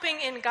hoping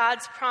in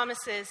God's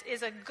promises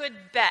is a good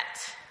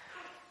bet,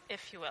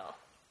 if you will.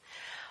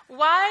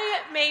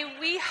 Why may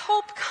we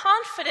hope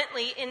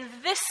confidently in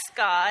this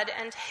God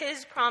and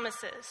his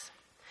promises?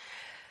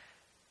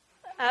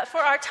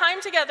 For our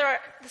time together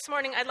this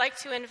morning, I'd like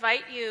to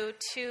invite you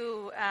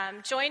to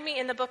join me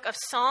in the book of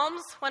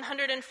Psalms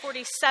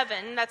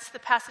 147. That's the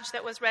passage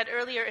that was read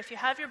earlier. If you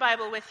have your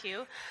Bible with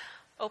you,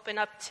 open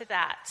up to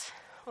that.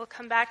 We'll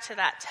come back to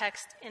that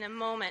text in a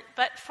moment.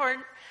 But for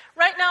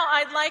right now,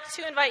 I'd like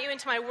to invite you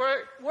into my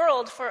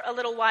world for a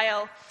little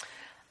while.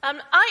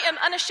 I am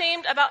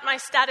unashamed about my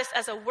status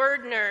as a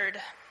word nerd.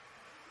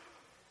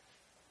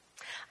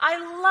 I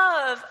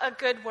love a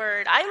good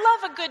word. I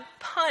love a good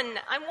pun.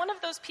 I'm one of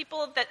those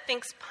people that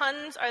thinks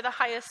puns are the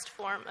highest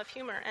form of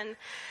humor. And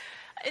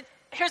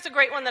here's a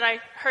great one that I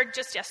heard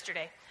just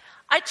yesterday.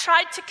 I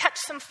tried to catch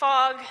some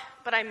fog,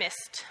 but I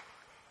missed.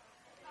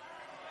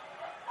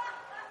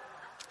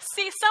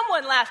 See,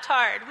 someone laughed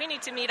hard. We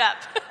need to meet up.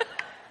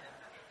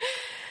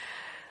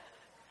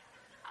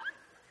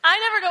 I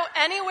never go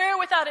anywhere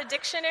without a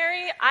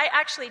dictionary. I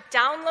actually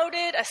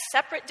downloaded a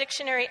separate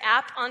dictionary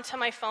app onto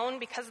my phone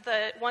because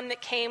the one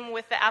that came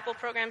with the Apple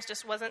programs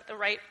just wasn't the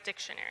right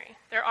dictionary.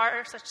 There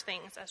are such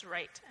things as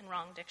right and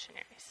wrong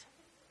dictionaries.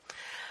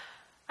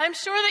 I'm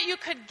sure that you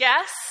could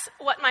guess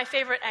what my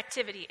favorite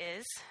activity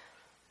is.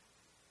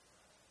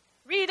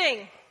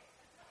 Reading.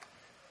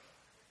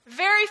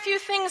 Very few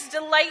things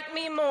delight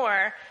me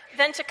more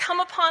than to come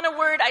upon a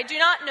word I do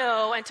not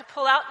know and to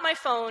pull out my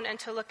phone and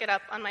to look it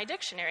up on my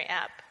dictionary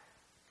app.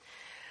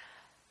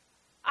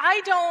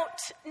 I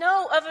don't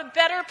know of a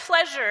better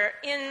pleasure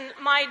in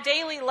my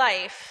daily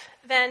life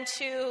than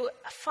to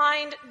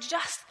find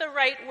just the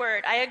right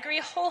word. I agree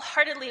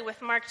wholeheartedly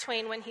with Mark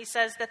Twain when he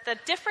says that the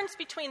difference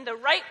between the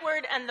right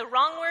word and the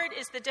wrong word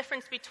is the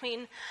difference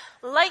between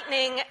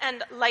lightning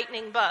and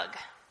lightning bug.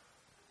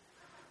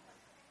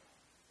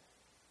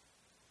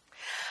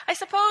 I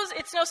suppose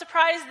it's no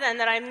surprise then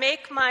that I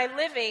make my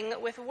living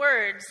with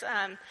words.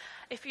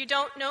 If you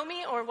don't know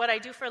me or what I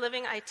do for a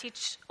living, I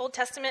teach Old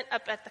Testament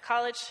up at the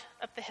college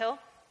up the hill.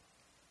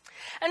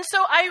 And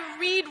so I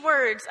read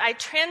words, I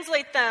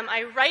translate them,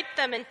 I write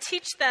them and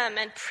teach them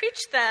and preach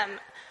them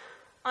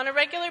on a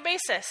regular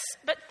basis.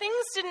 But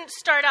things didn't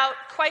start out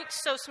quite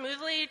so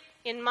smoothly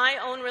in my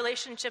own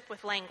relationship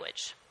with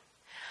language.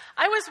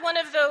 I was one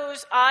of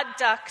those odd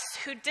ducks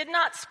who did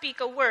not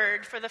speak a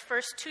word for the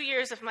first 2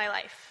 years of my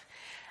life.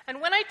 And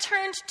when I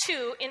turned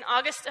 2 in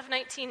August of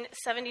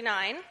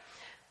 1979,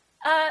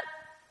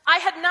 I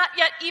had not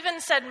yet even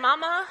said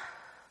mama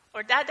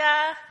or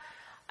dada.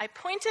 I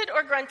pointed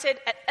or grunted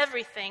at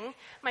everything.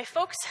 My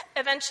folks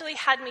eventually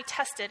had me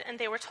tested, and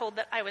they were told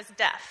that I was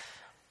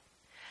deaf.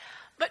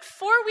 But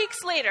 4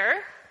 weeks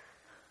later,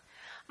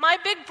 my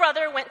big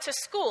brother went to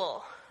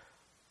school,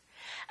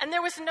 and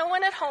there was no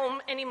one at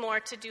home anymore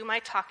to do my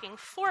talking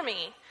for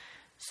me.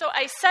 So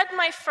I said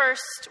my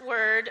first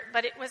word,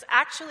 but it was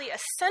actually a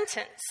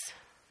sentence.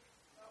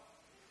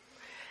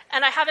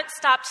 And I haven't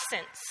stopped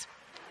since.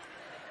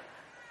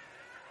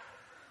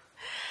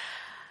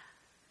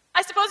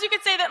 I suppose you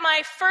could say that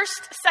my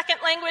second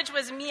language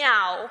was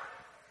meow.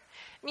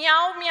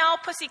 Meow, meow,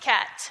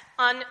 pussycat.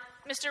 On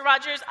Mr.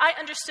 Rogers, I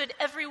understood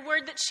every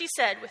word that she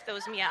said with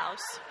those meows.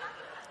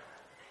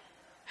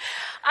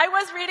 I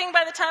was reading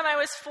by the time I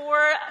was 4,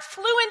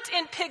 fluent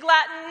in Pig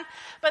Latin.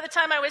 By the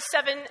time I was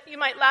 7, you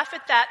might laugh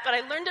at that, but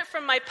I learned it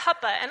from my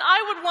papa, and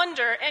I would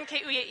wonder,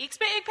 "Enke uye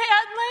ixpe igpe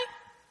atenle?"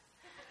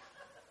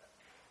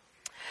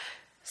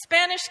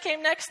 Spanish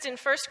came next in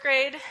first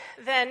grade,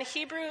 then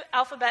Hebrew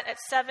alphabet at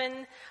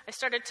 7. I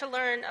started to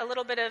learn a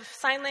little bit of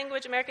sign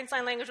language, American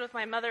Sign Language with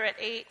my mother at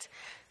 8.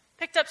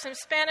 Picked up some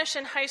Spanish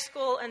in high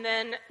school, and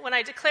then when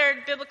I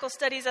declared biblical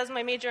studies as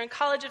my major in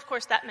college, of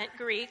course, that meant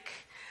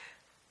Greek.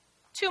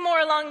 2 more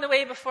along the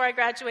way before I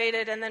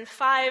graduated, and then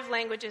 5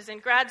 languages in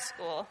grad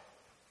school.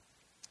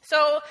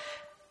 So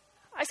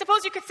I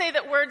suppose you could say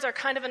that words are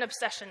kind of an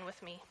obsession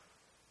with me.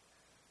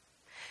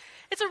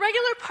 It's a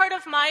regular part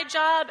of my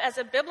job as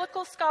a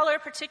biblical scholar,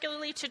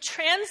 particularly, to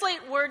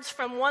translate words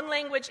from one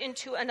language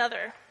into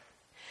another.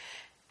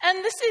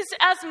 And this is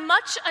as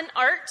much an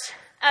art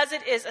as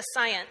it is a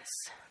science.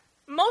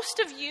 Most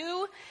of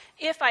you,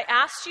 if I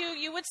asked you,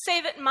 you would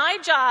say that my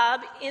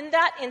job in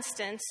that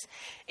instance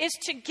is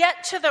to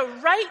get to the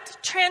right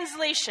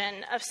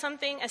translation of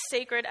something as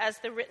sacred as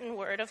the written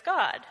word of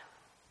God.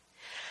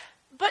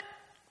 But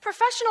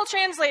professional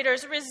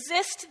translators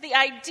resist the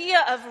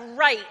idea of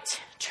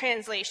right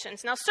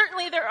translations. Now,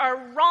 certainly there are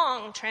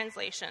wrong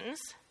translations,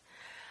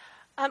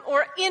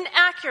 or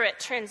inaccurate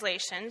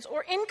translations,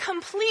 or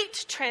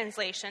incomplete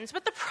translations.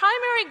 But the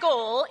primary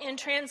goal in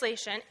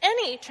translation,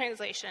 any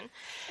translation,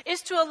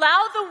 is to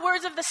allow the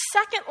words of the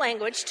second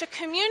language to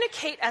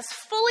communicate as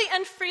fully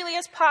and freely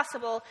as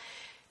possible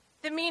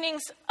the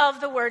meanings of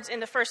the words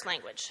in the first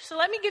language. So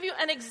let me give you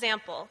an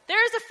example.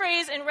 There is a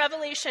phrase in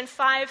Revelation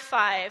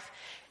 5:5.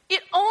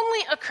 It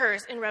only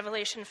occurs in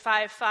Revelation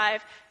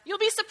 5:5. You'll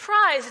be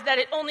surprised that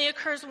it only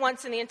occurs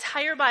once in the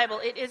entire Bible.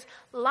 It is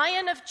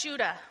Lion of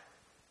Judah.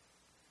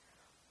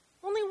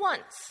 Only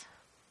once.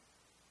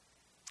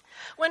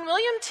 When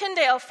William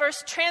Tyndale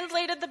first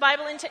translated the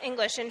Bible into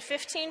English in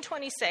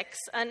 1526,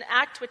 an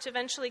act which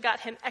eventually got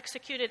him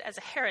executed as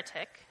a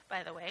heretic,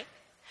 by the way,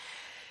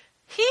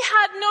 he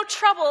had no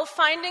trouble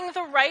finding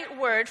the right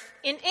word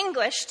in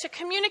English to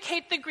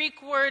communicate the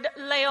Greek word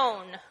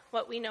leon,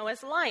 what we know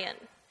as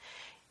lion.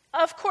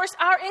 Of course,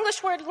 our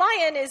English word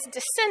lion is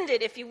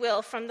descended, if you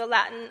will, from the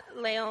Latin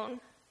leon,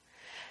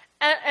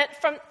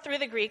 through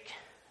the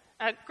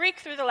Greek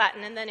through the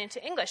Latin, and then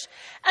into English.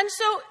 And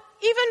so,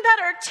 even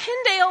better,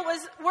 Tyndale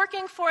was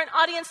working for an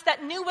audience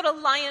that knew what a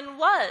lion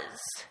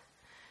was.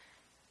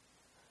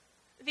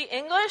 The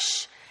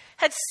English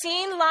had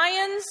seen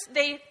lions.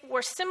 They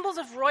were symbols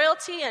of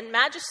royalty and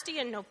majesty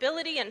and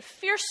nobility and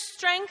fierce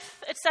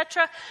strength,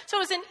 etc. So it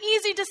was an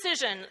easy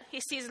decision.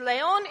 He sees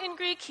leon in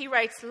Greek, he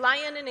writes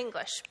lion in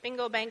English.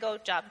 Bingo, bango,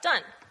 job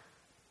done.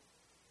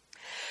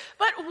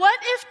 But what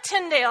if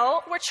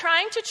Tyndale were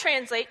trying to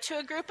translate to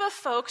a group of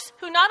folks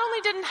who not only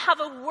didn't have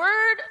a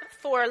word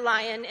for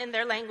lion in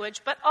their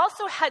language, but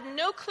also had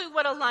no clue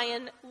what a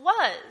lion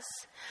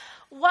was?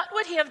 What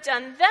would he have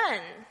done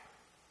then?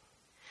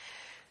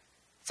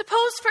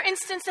 Suppose, for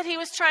instance, that he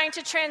was trying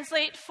to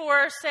translate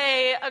for,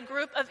 say, a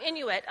group of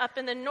Inuit up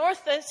in the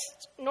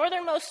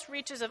northernmost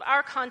reaches of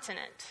our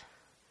continent.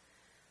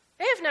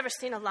 They have never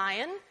seen a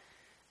lion.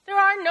 There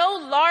are no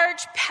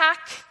large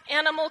pack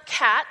animal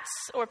cats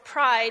or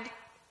pride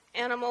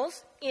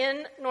animals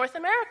in North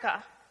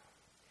America.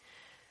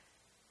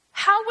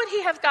 How would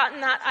he have gotten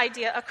that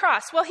idea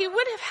across? Well, he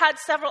would have had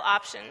several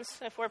options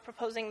if we're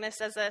proposing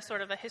this as a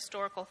sort of a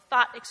historical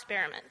thought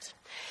experiment.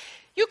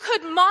 You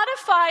could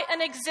modify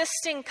an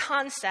existing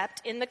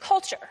concept in the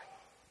culture.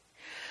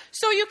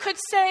 So you could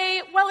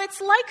say, well,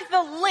 it's like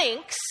the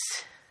lynx,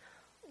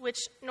 which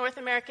North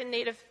American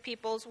native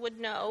peoples would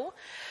know,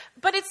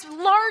 but it's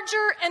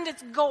larger and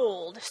it's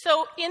gold.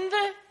 So in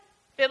the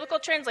biblical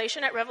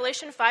translation at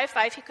Revelation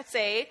 5:5, he could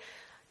say,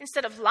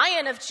 instead of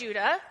Lion of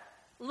Judah,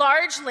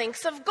 large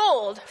lynx of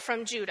gold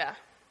from Judah.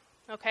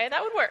 Okay,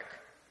 that would work.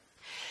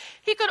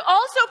 He could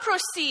also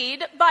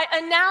proceed by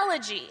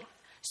analogy.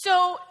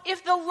 So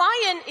if the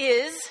lion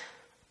is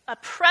a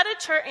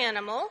predator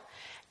animal,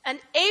 an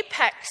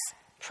apex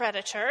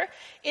predator,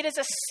 it is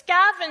a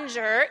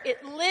scavenger,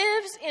 it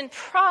lives in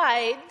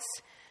prides.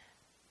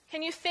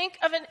 Can you think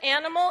of an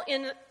animal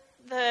in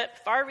the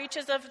far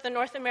reaches of the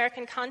North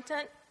American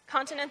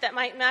continent that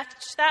might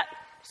match that?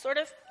 Sort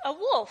of a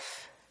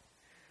wolf,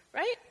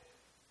 right?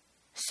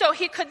 So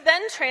he could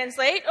then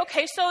translate,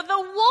 okay, so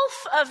the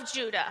wolf of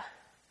Judah.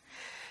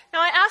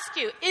 Now I ask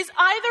you, is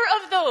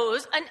either of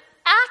those an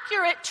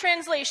accurate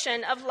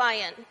translation of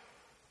lion?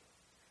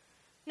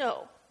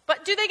 No.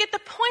 But do they get the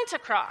point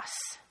across?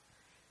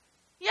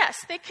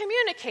 Yes, they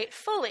communicate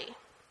fully.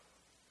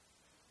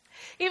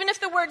 Even if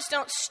the words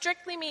don't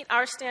strictly meet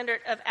our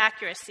standard of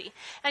accuracy.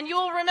 And you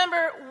will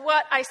remember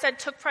what I said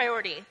took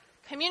priority.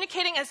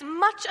 Communicating as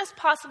much as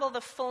possible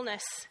the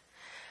fullness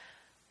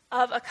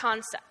of a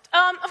concept.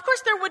 Of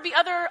course, there would be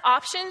other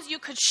options. You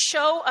could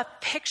show a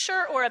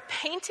picture or a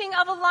painting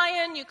of a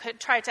lion. You could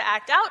try to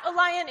act out a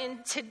lion.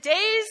 In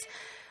today's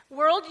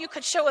world, you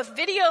could show a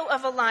video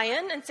of a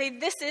lion and say,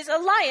 this is a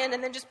lion,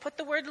 and then just put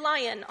the word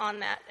lion on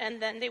that,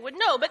 and then they would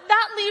know. But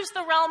that leaves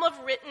the realm of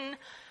written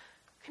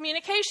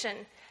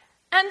communication.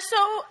 And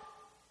so,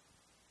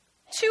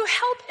 to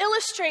help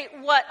illustrate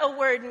what a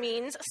word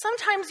means,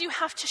 sometimes you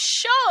have to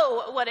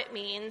show what it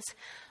means,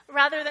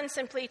 rather than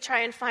simply try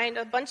and find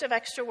a bunch of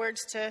extra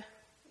words to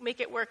make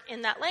it work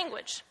in that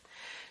language.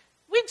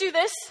 We do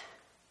this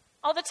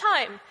all the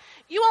time.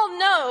 You all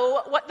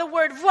know what the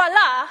word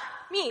voila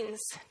means,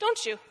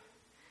 don't you?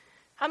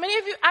 How many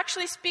of you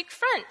actually speak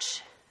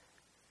French?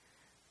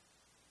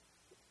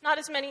 Not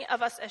as many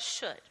of us as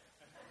should.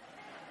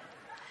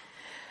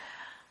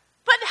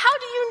 But how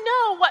do you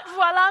know what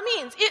voila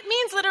means? It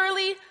means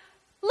literally,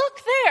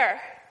 look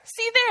there,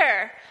 see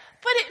there.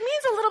 But it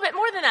means a little bit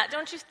more than that,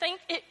 don't you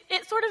think?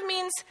 It sort of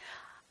means,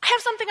 I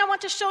have something I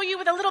want to show you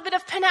with a little bit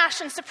of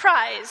panache and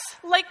surprise.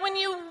 Like when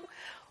you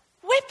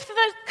whip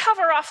the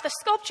cover off the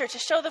sculpture to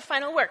show the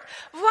final work.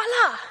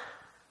 Voila!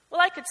 Well,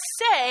 I could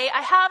say,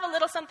 I have a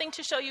little something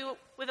to show you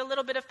with a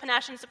little bit of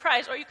panache and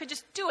surprise, or you could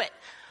just do it.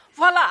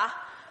 Voila.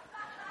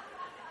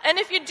 And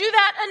if you do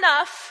that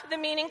enough, the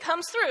meaning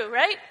comes through,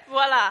 right?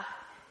 Voila.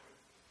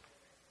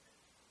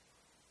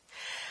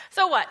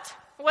 So what?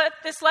 What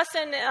this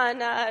lesson on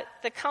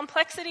the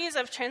complexities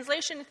of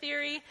translation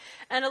theory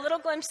and a little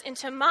glimpse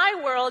into my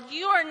world,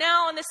 you are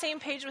now on the same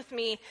page with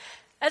me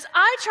as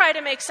I try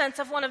to make sense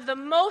of one of the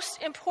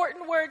most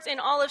important words in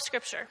all of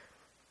Scripture.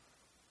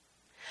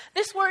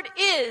 This word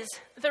is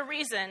the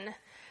reason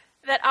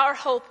that our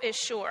hope is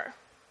sure.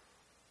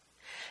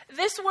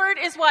 This word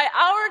is why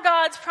our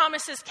God's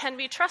promises can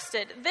be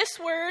trusted. This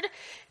word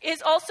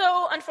is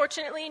also,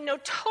 unfortunately,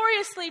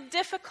 notoriously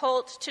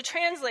difficult to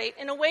translate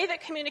in a way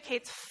that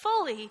communicates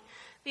fully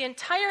the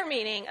entire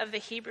meaning of the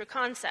Hebrew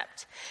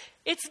concept.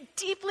 It's a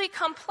deeply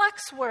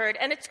complex word,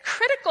 and it's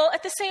critical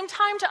at the same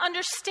time to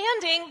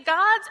understanding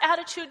God's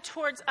attitude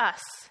towards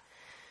us.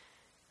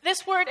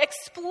 This word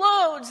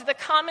explodes the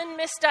common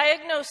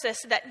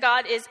misdiagnosis that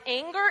God is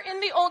anger in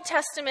the Old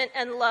Testament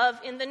and love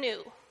in the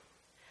New.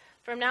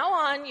 From now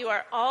on, you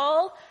are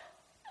all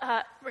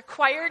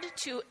required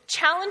to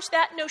challenge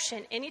that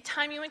notion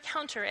anytime you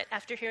encounter it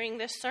after hearing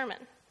this sermon.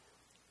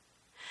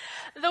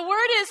 The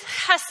word is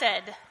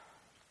chesed.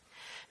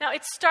 Now,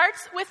 it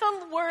starts with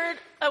a word,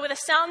 with a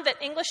sound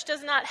that English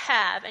does not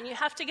have, and you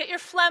have to get your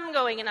phlegm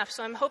going enough,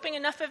 so I'm hoping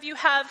enough of you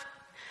have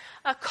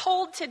a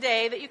cold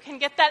today that you can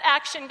get that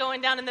action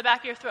going down in the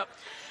back of your throat.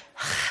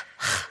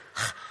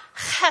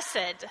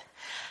 Chesed.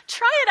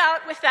 Try it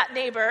out with that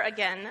neighbor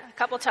again a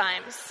couple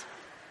times.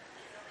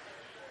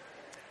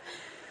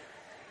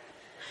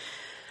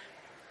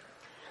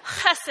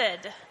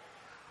 Chesed.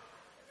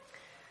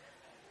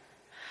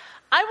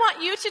 I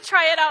want you to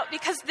try it out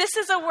because this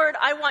is a word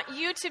I want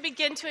you to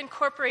begin to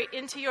incorporate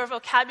into your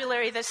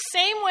vocabulary the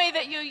same way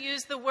that you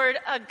use the word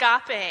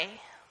agape.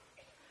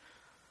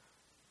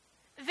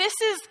 This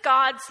is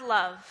God's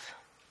love.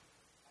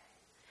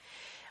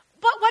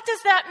 But what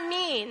does that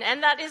mean?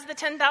 And that is the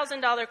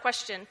 $10,000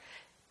 question.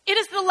 It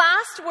is the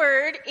last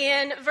word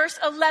in verse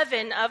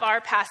 11 of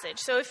our passage.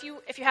 So if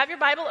you have your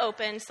Bible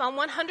open, Psalm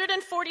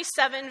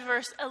 147,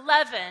 verse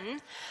 11,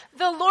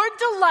 the Lord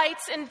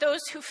delights in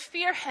those who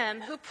fear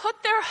him, who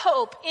put their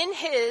hope in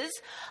his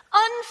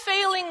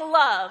unfailing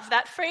love.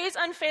 That phrase,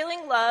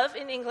 unfailing love,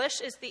 in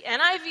English is the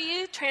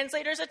NIV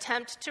translator's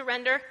attempt to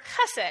render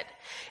chesed.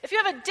 If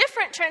you have a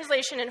different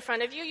translation in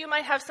front of you, you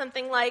might have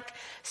something like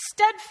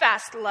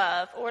steadfast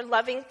love or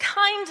loving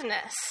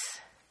kindness.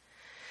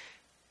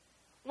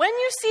 When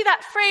you see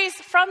that phrase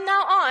from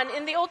now on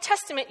in the Old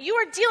Testament, you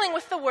are dealing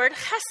with the word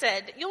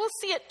chesed. You will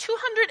see it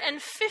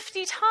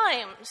 250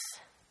 times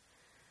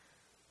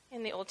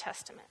in the Old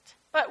Testament.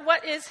 But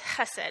what is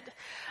chesed?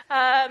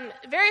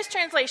 Various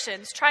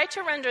translations try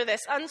to render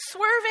this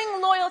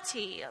unswerving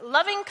loyalty,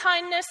 loving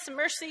kindness,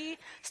 mercy,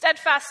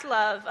 steadfast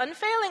love,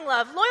 unfailing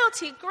love,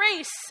 loyalty,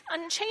 grace,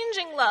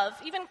 unchanging love,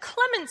 even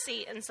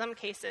clemency in some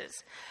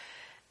cases.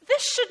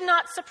 This should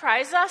not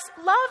surprise us.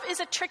 Love is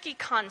a tricky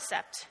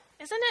concept,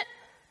 isn't it?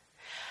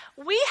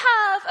 We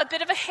have a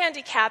bit of a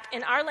handicap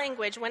in our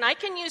language when I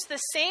can use the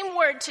same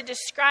word to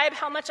describe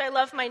how much I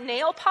love my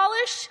nail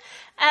polish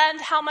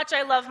and how much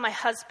I love my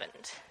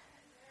husband.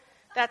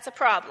 That's a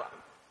problem.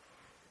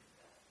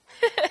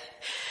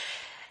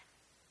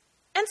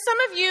 And some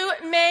of you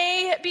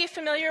may be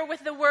familiar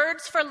with the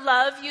words for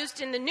love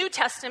used in the New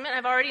Testament.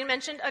 I've already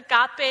mentioned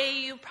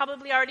agape. You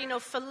probably already know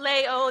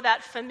phileo,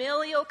 that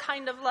familial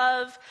kind of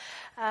love.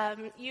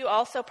 You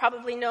also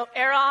probably know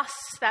eros,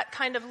 that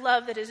kind of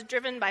love that is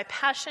driven by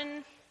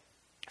passion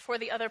for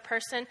the other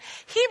person.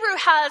 Hebrew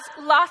has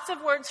lots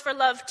of words for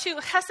love too.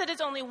 Chesed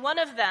is only one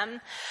of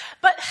them.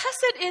 But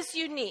chesed is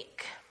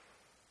unique.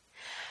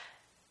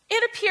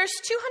 It appears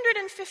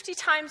 250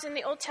 times in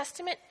the Old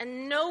Testament,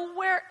 and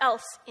nowhere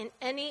else in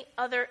any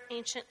other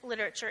ancient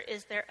literature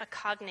is there a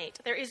cognate.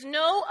 There is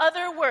no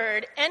other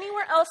word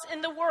anywhere else in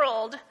the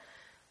world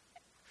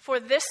for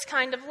this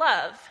kind of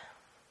love.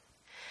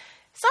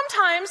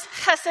 Sometimes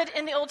chesed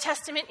in the Old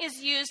Testament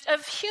is used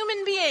of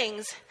human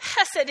beings,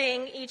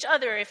 cheseding each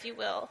other, if you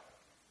will.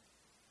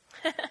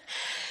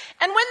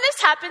 And when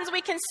this happens,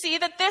 we can see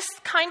that this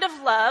kind of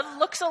love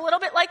looks a little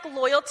bit like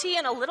loyalty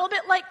and a little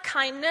bit like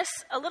kindness,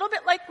 a little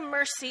bit like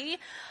mercy,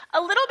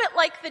 a little bit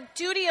like the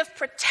duty of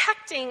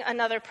protecting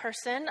another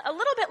person, a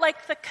little bit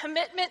like the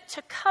commitment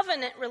to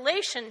covenant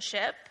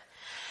relationship.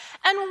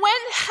 And when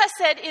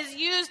chesed is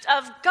used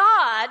of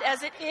God,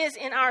 as it is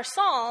in our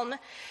psalm,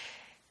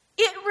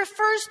 it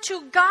refers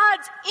to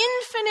God's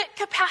infinite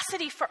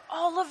capacity for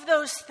all of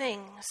those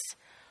things: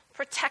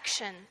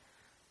 protection,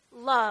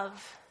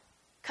 love,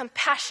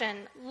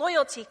 compassion,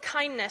 loyalty,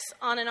 kindness,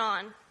 on and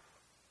on.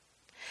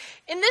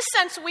 In this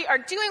sense, we are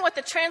doing what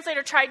the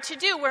translator tried to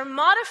do. We're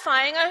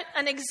modifying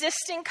an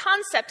existing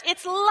concept.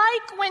 It's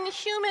like when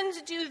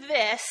humans do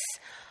this,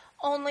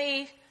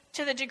 only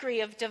to the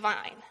degree of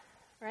divine,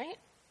 right?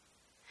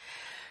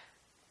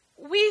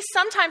 We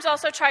sometimes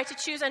also try to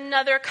choose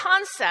another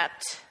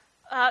concept.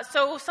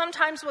 So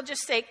sometimes we'll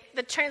just say,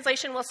 the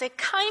translation will say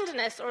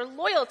kindness or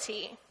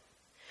loyalty.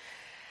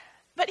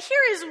 But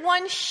here is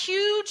one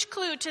huge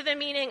clue to the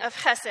meaning of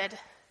chesed.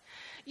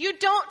 You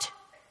don't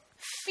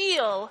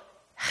feel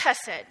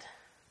chesed.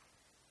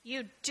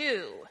 You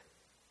do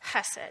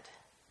chesed.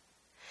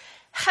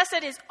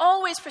 Chesed is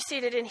always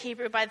preceded in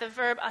Hebrew by the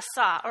verb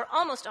asa, or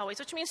almost always,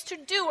 which means to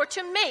do or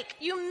to make.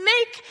 You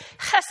make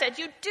chesed.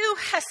 You do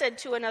chesed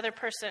to another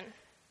person.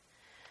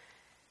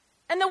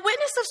 And the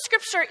witness of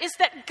Scripture is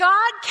that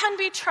God can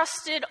be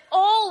trusted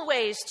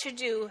always to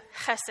do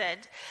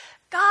chesed.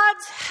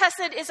 God's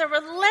chesed is a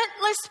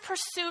relentless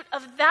pursuit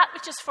of that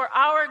which is for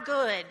our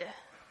good.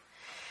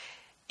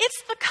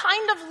 It's the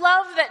kind of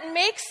love that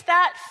makes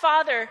that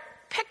father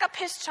pick up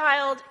his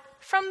child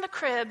from the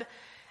crib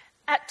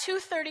at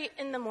 2:30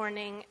 in the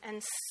morning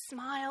and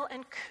smile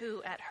and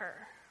coo at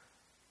her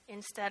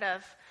instead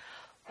of,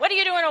 "What are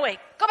you doing awake?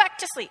 Go back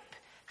to sleep."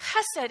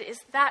 Chesed is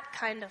that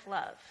kind of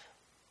love.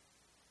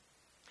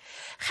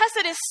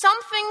 Chesed is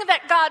something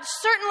that God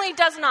certainly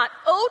does not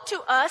owe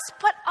to us,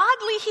 but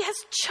oddly, he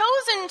has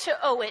chosen to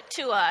owe it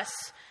to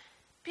us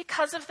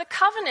because of the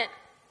covenant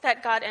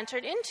that God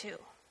entered into.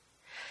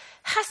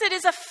 Chesed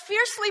is a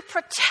fiercely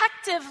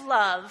protective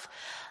love,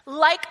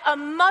 like a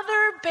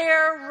mother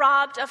bear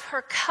robbed of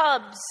her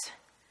cubs,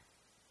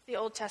 the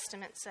Old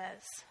Testament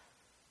says.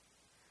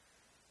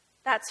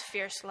 That's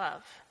fierce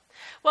love.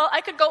 Well,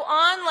 I could go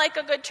on like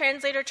a good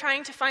translator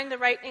trying to find the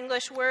right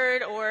English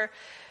word, or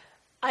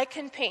I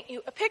can paint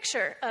you a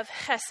picture of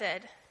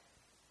chesed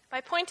by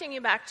pointing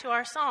you back to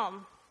our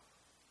psalm.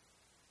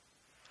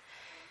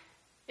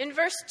 In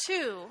verse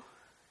 2,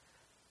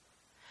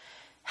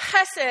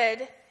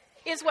 chesed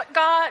is what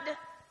God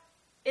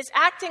is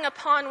acting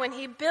upon when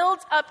he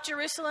builds up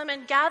Jerusalem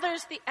and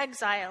gathers the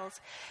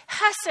exiles.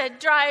 Chesed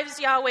drives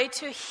Yahweh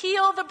to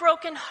heal the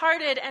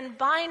brokenhearted and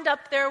bind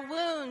up their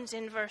wounds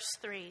in verse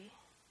 3.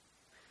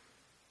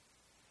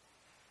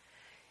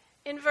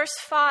 In verse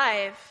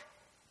 5,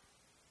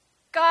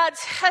 God's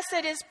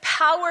chesed is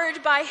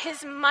powered by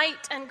his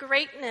might and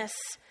greatness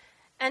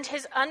and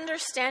his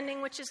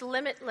understanding, which is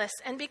limitless.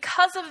 And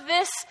because of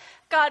this,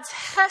 God's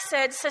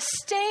chesed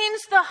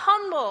sustains the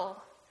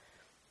humble.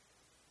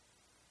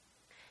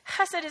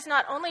 Chesed is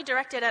not only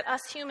directed at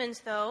us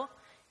humans, though.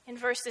 In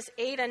verses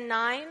 8 and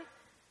 9,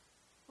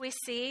 we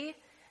see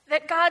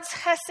that God's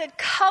chesed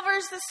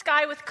covers the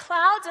sky with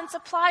clouds and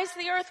supplies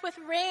the earth with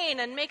rain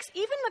and makes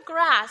even the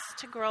grass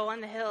to grow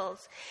on the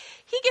hills.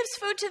 He gives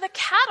food to the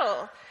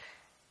cattle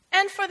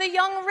and for the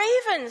young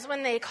ravens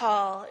when they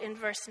call, in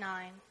verse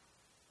 9.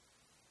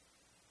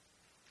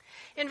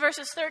 In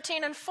verses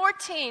 13 and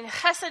 14,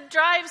 chesed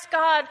drives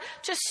God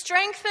to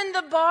strengthen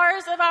the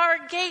bars of our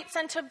gates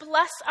and to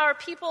bless our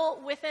people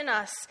within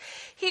us.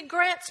 He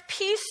grants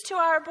peace to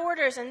our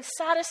borders and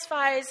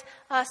satisfies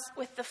us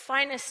with the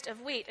finest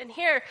of wheat. And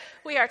here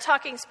we are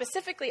talking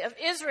specifically of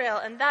Israel,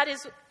 and that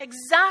is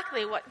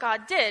exactly what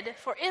God did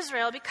for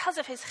Israel because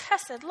of his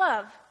chesed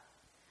love.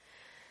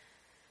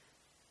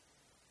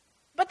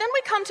 But then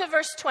we come to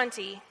verse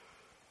 20.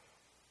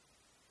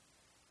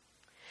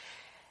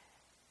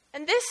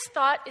 And this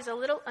thought is a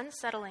little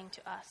unsettling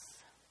to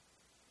us.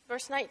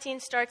 Verse 19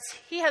 starts,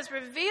 "He has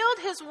revealed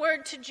his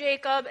word to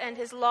Jacob and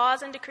his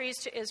laws and decrees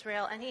to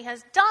Israel, and he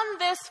has done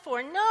this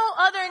for no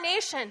other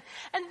nation,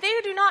 and they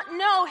do not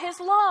know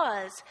his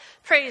laws.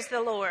 Praise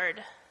the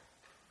Lord."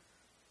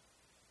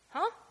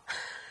 Huh?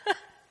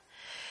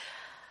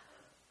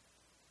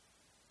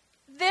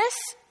 This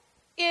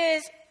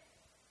is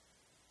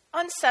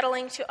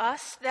unsettling to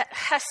us, that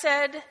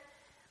chesed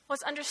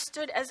was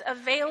understood as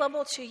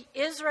available to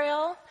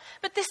Israel,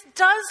 but this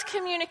does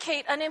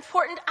communicate an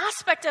important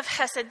aspect of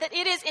chesed, that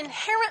it is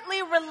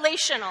inherently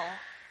relational.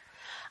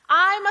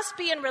 I must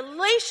be in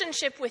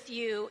relationship with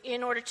you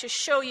in order to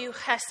show you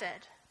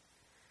chesed.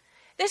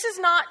 This is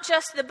not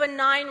just the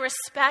benign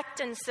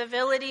respect and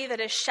civility that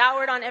is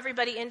showered on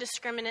everybody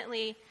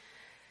indiscriminately.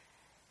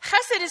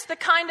 Chesed is the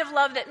kind of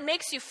love that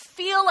makes you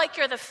feel like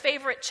you're the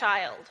favorite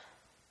child.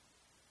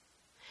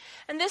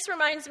 And this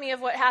reminds me of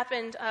what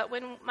happened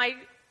when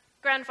my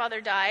grandfather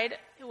died.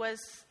 It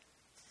was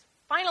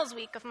finals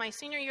week of my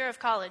senior year of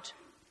college.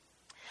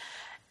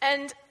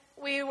 And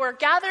we were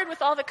gathered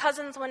with all the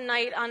cousins one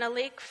night on a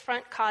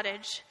lakefront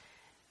cottage.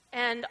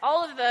 And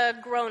all of the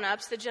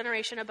grown-ups, the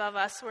generation above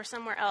us, were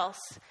somewhere else.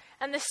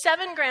 And the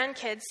 7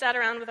 grandkids sat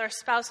around with our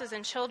spouses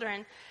and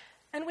children.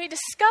 And we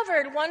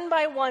discovered one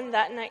by one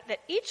that night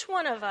that each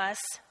one of us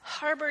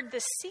harbored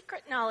this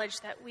secret knowledge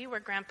that we were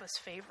Grandpa's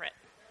favorite.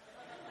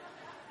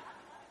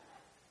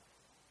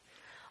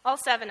 All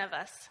 7 of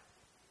us.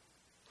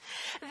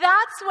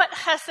 That's what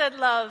chesed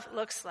love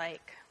looks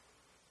like.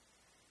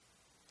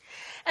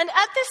 And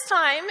at this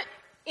time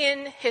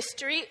in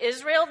history,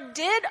 Israel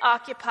did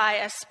occupy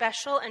a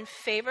special and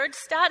favored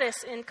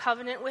status in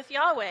covenant with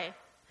Yahweh.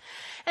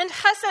 And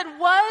Chesed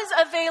was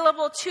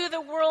available to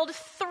the world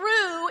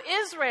through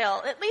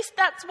Israel. At least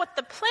that's what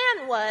the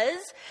plan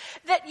was,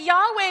 that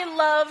Yahweh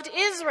loved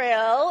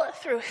Israel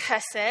through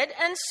Chesed,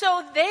 and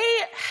so they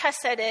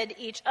Cheseded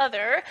each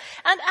other.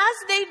 And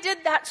as they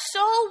did that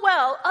so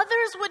well,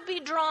 others would be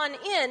drawn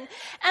in.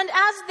 And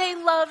as they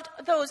loved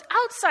those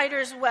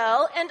outsiders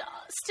well, and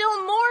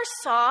still more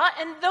saw,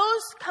 and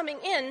those coming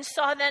in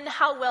saw then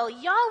how well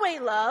Yahweh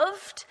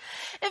loved,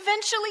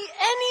 eventually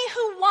any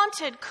who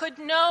wanted could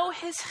know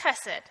his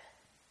Chesed.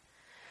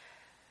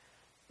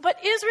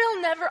 But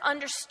Israel never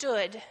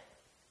understood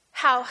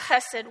how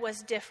Chesed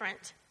was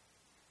different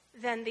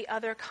than the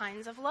other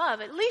kinds of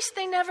love. At least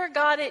they never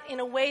got it in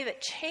a way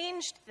that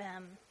changed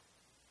them.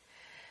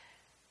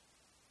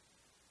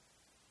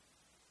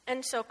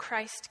 And so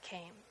Christ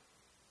came.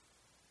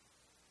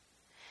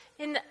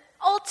 In the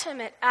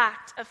ultimate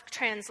act of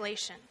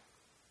translation,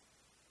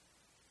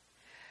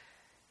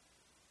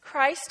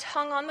 Christ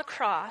hung on the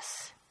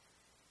cross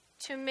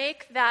to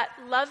make that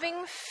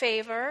loving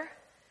favor,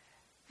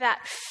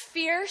 that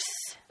fierce,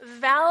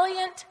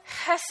 valiant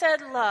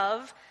Chesed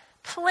love,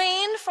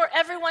 plain for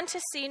everyone to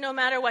see no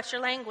matter what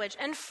your language,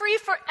 and free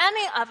for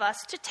any of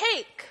us to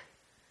take.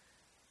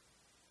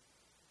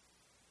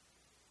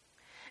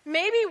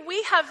 Maybe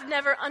we have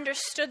never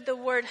understood the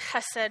word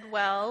chesed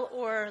well,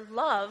 or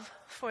love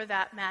for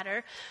that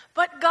matter,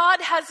 but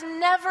God has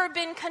never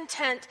been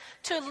content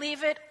to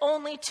leave it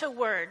only to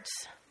words,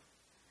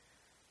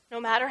 no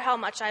matter how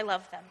much I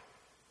love them.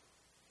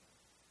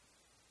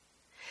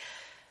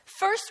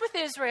 First with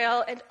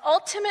Israel and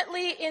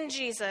ultimately in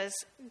Jesus,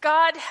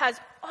 God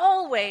has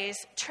always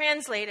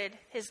translated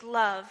his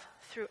love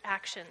through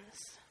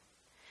actions.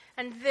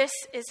 And this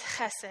is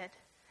chesed,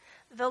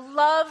 the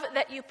love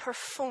that you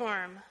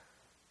perform,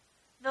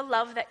 the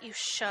love that you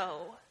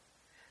show,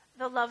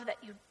 the love that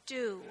you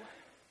do.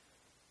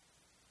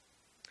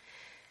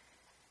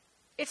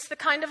 It's the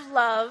kind of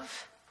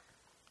love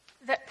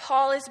that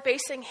Paul is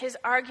basing his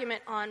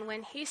argument on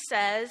when he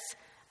says,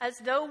 as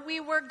though we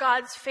were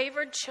God's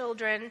favored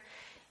children,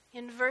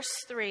 in verse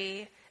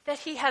 3, that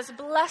he has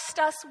blessed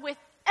us with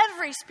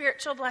every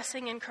spiritual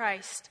blessing in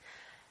Christ,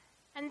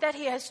 and that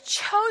he has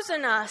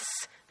chosen us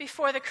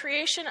before the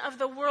creation of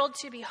the world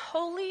to be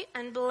holy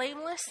and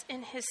blameless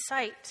in his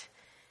sight.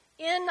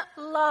 In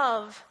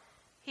love,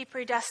 he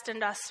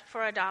predestined us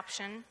for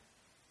adoption.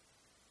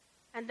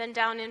 And then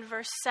down in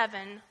verse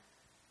 7,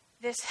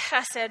 this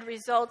chesed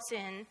results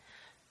in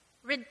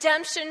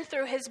redemption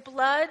through his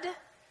blood,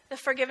 the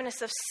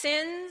forgiveness of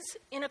sins,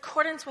 in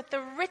accordance with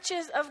the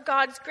riches of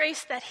God's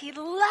grace that he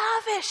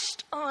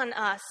lavished on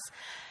us.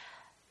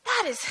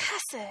 That is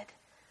chesed.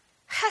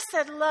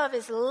 Chesed love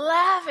is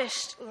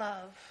lavished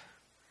love,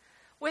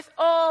 with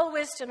all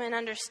wisdom and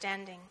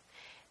understanding.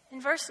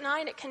 In verse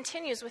 9, it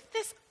continues with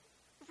this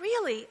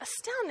really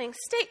astounding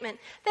statement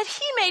that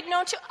he made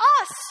known to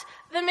us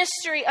the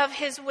mystery of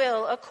his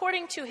will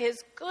according to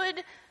his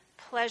good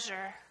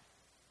pleasure.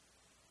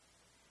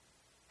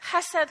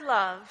 Chesed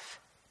love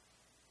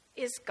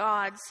is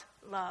God's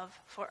love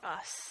for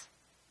us.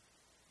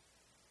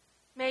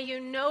 May you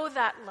know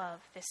that love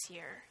this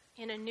year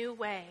in a new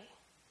way.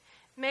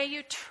 May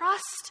you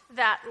trust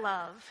that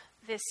love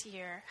this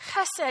year.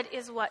 Chesed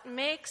is what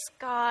makes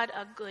God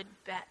a good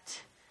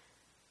bet,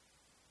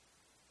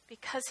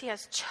 because he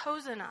has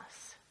chosen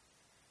us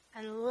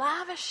and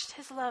lavished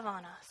his love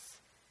on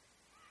us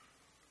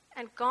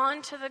and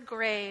gone to the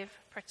grave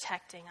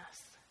protecting us.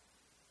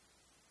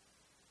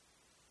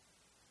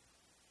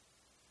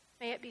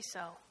 May it be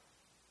so.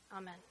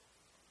 Amen.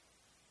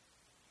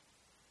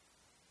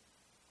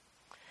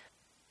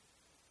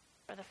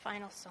 For the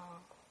final song.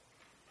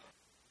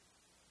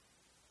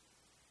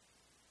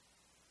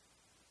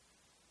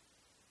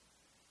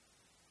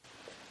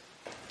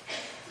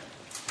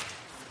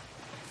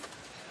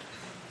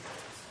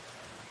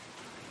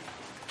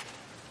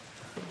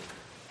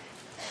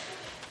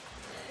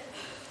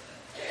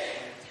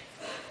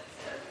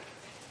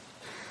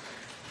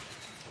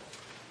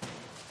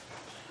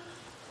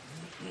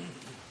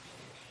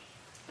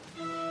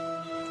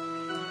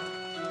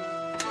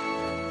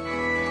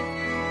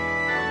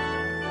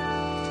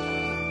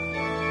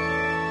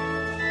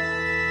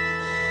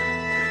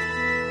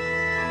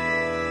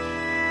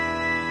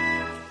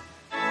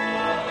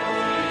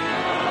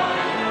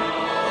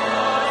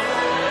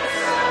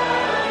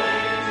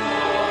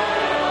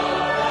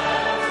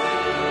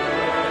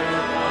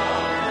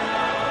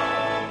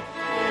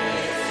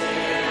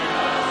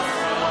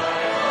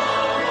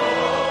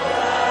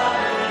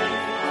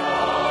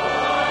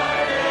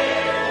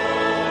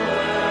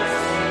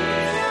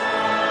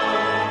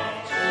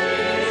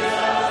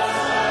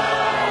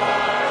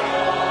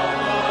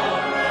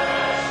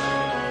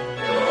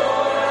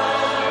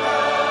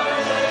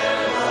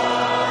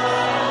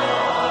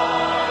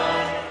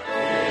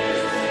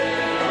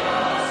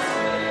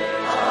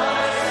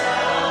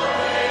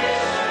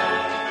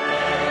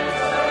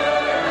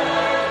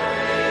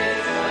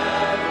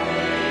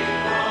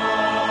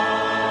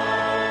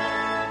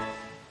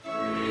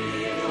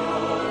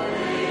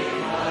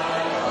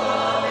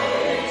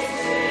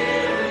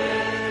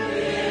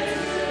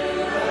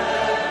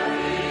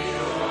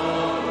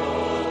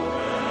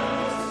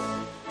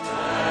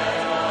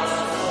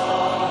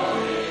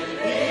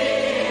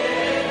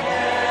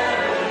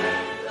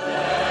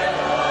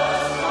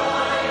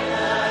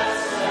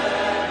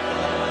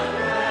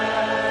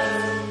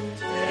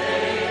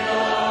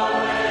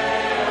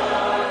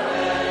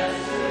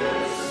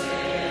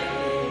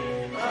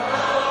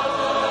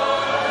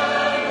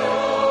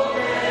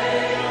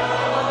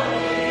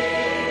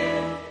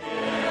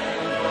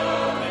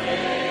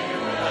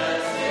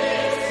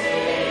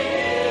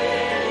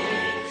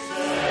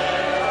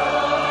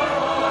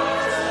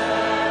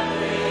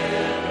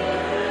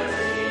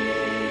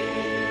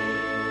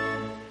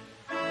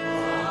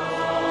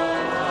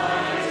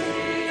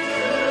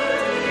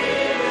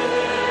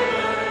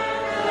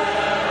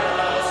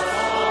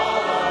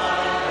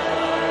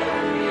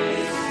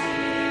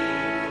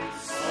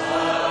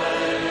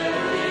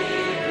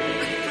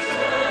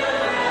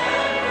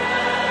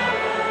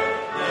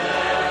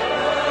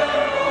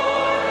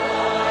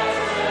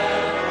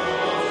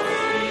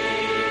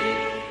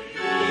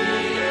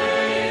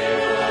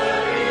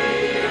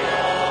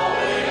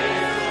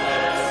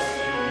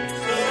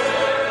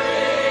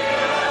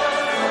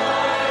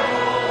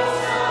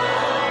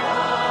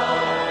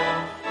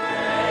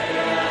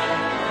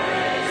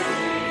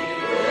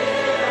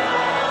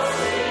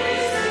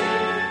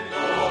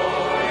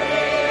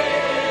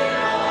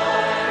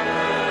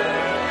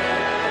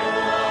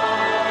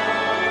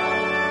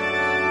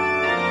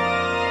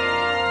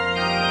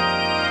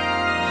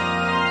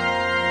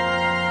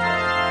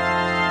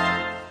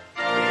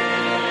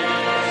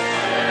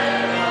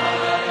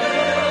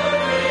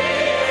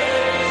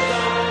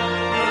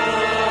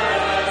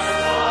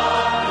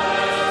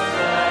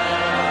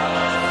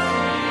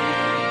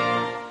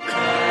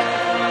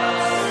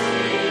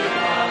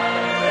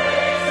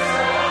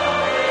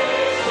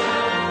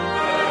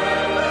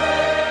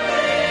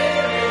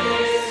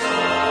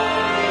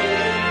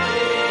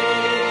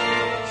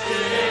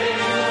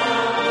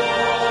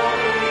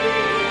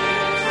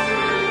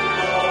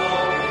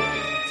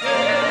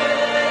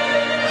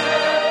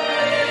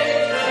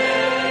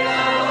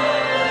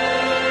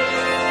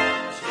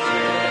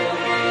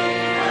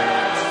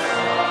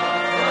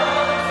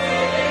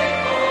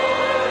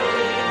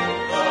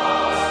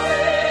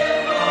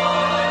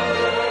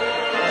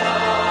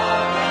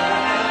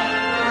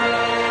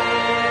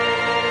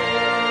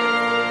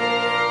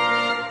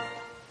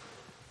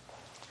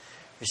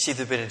 Receive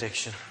the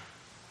benediction.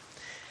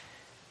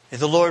 May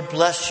the Lord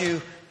bless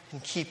you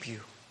and keep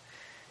you.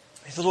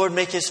 May the Lord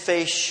make his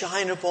face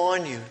shine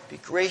upon you, be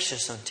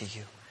gracious unto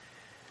you.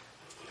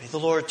 May the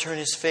Lord turn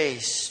his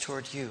face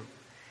toward you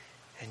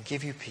and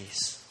give you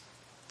peace.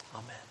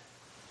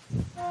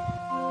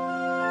 Amen.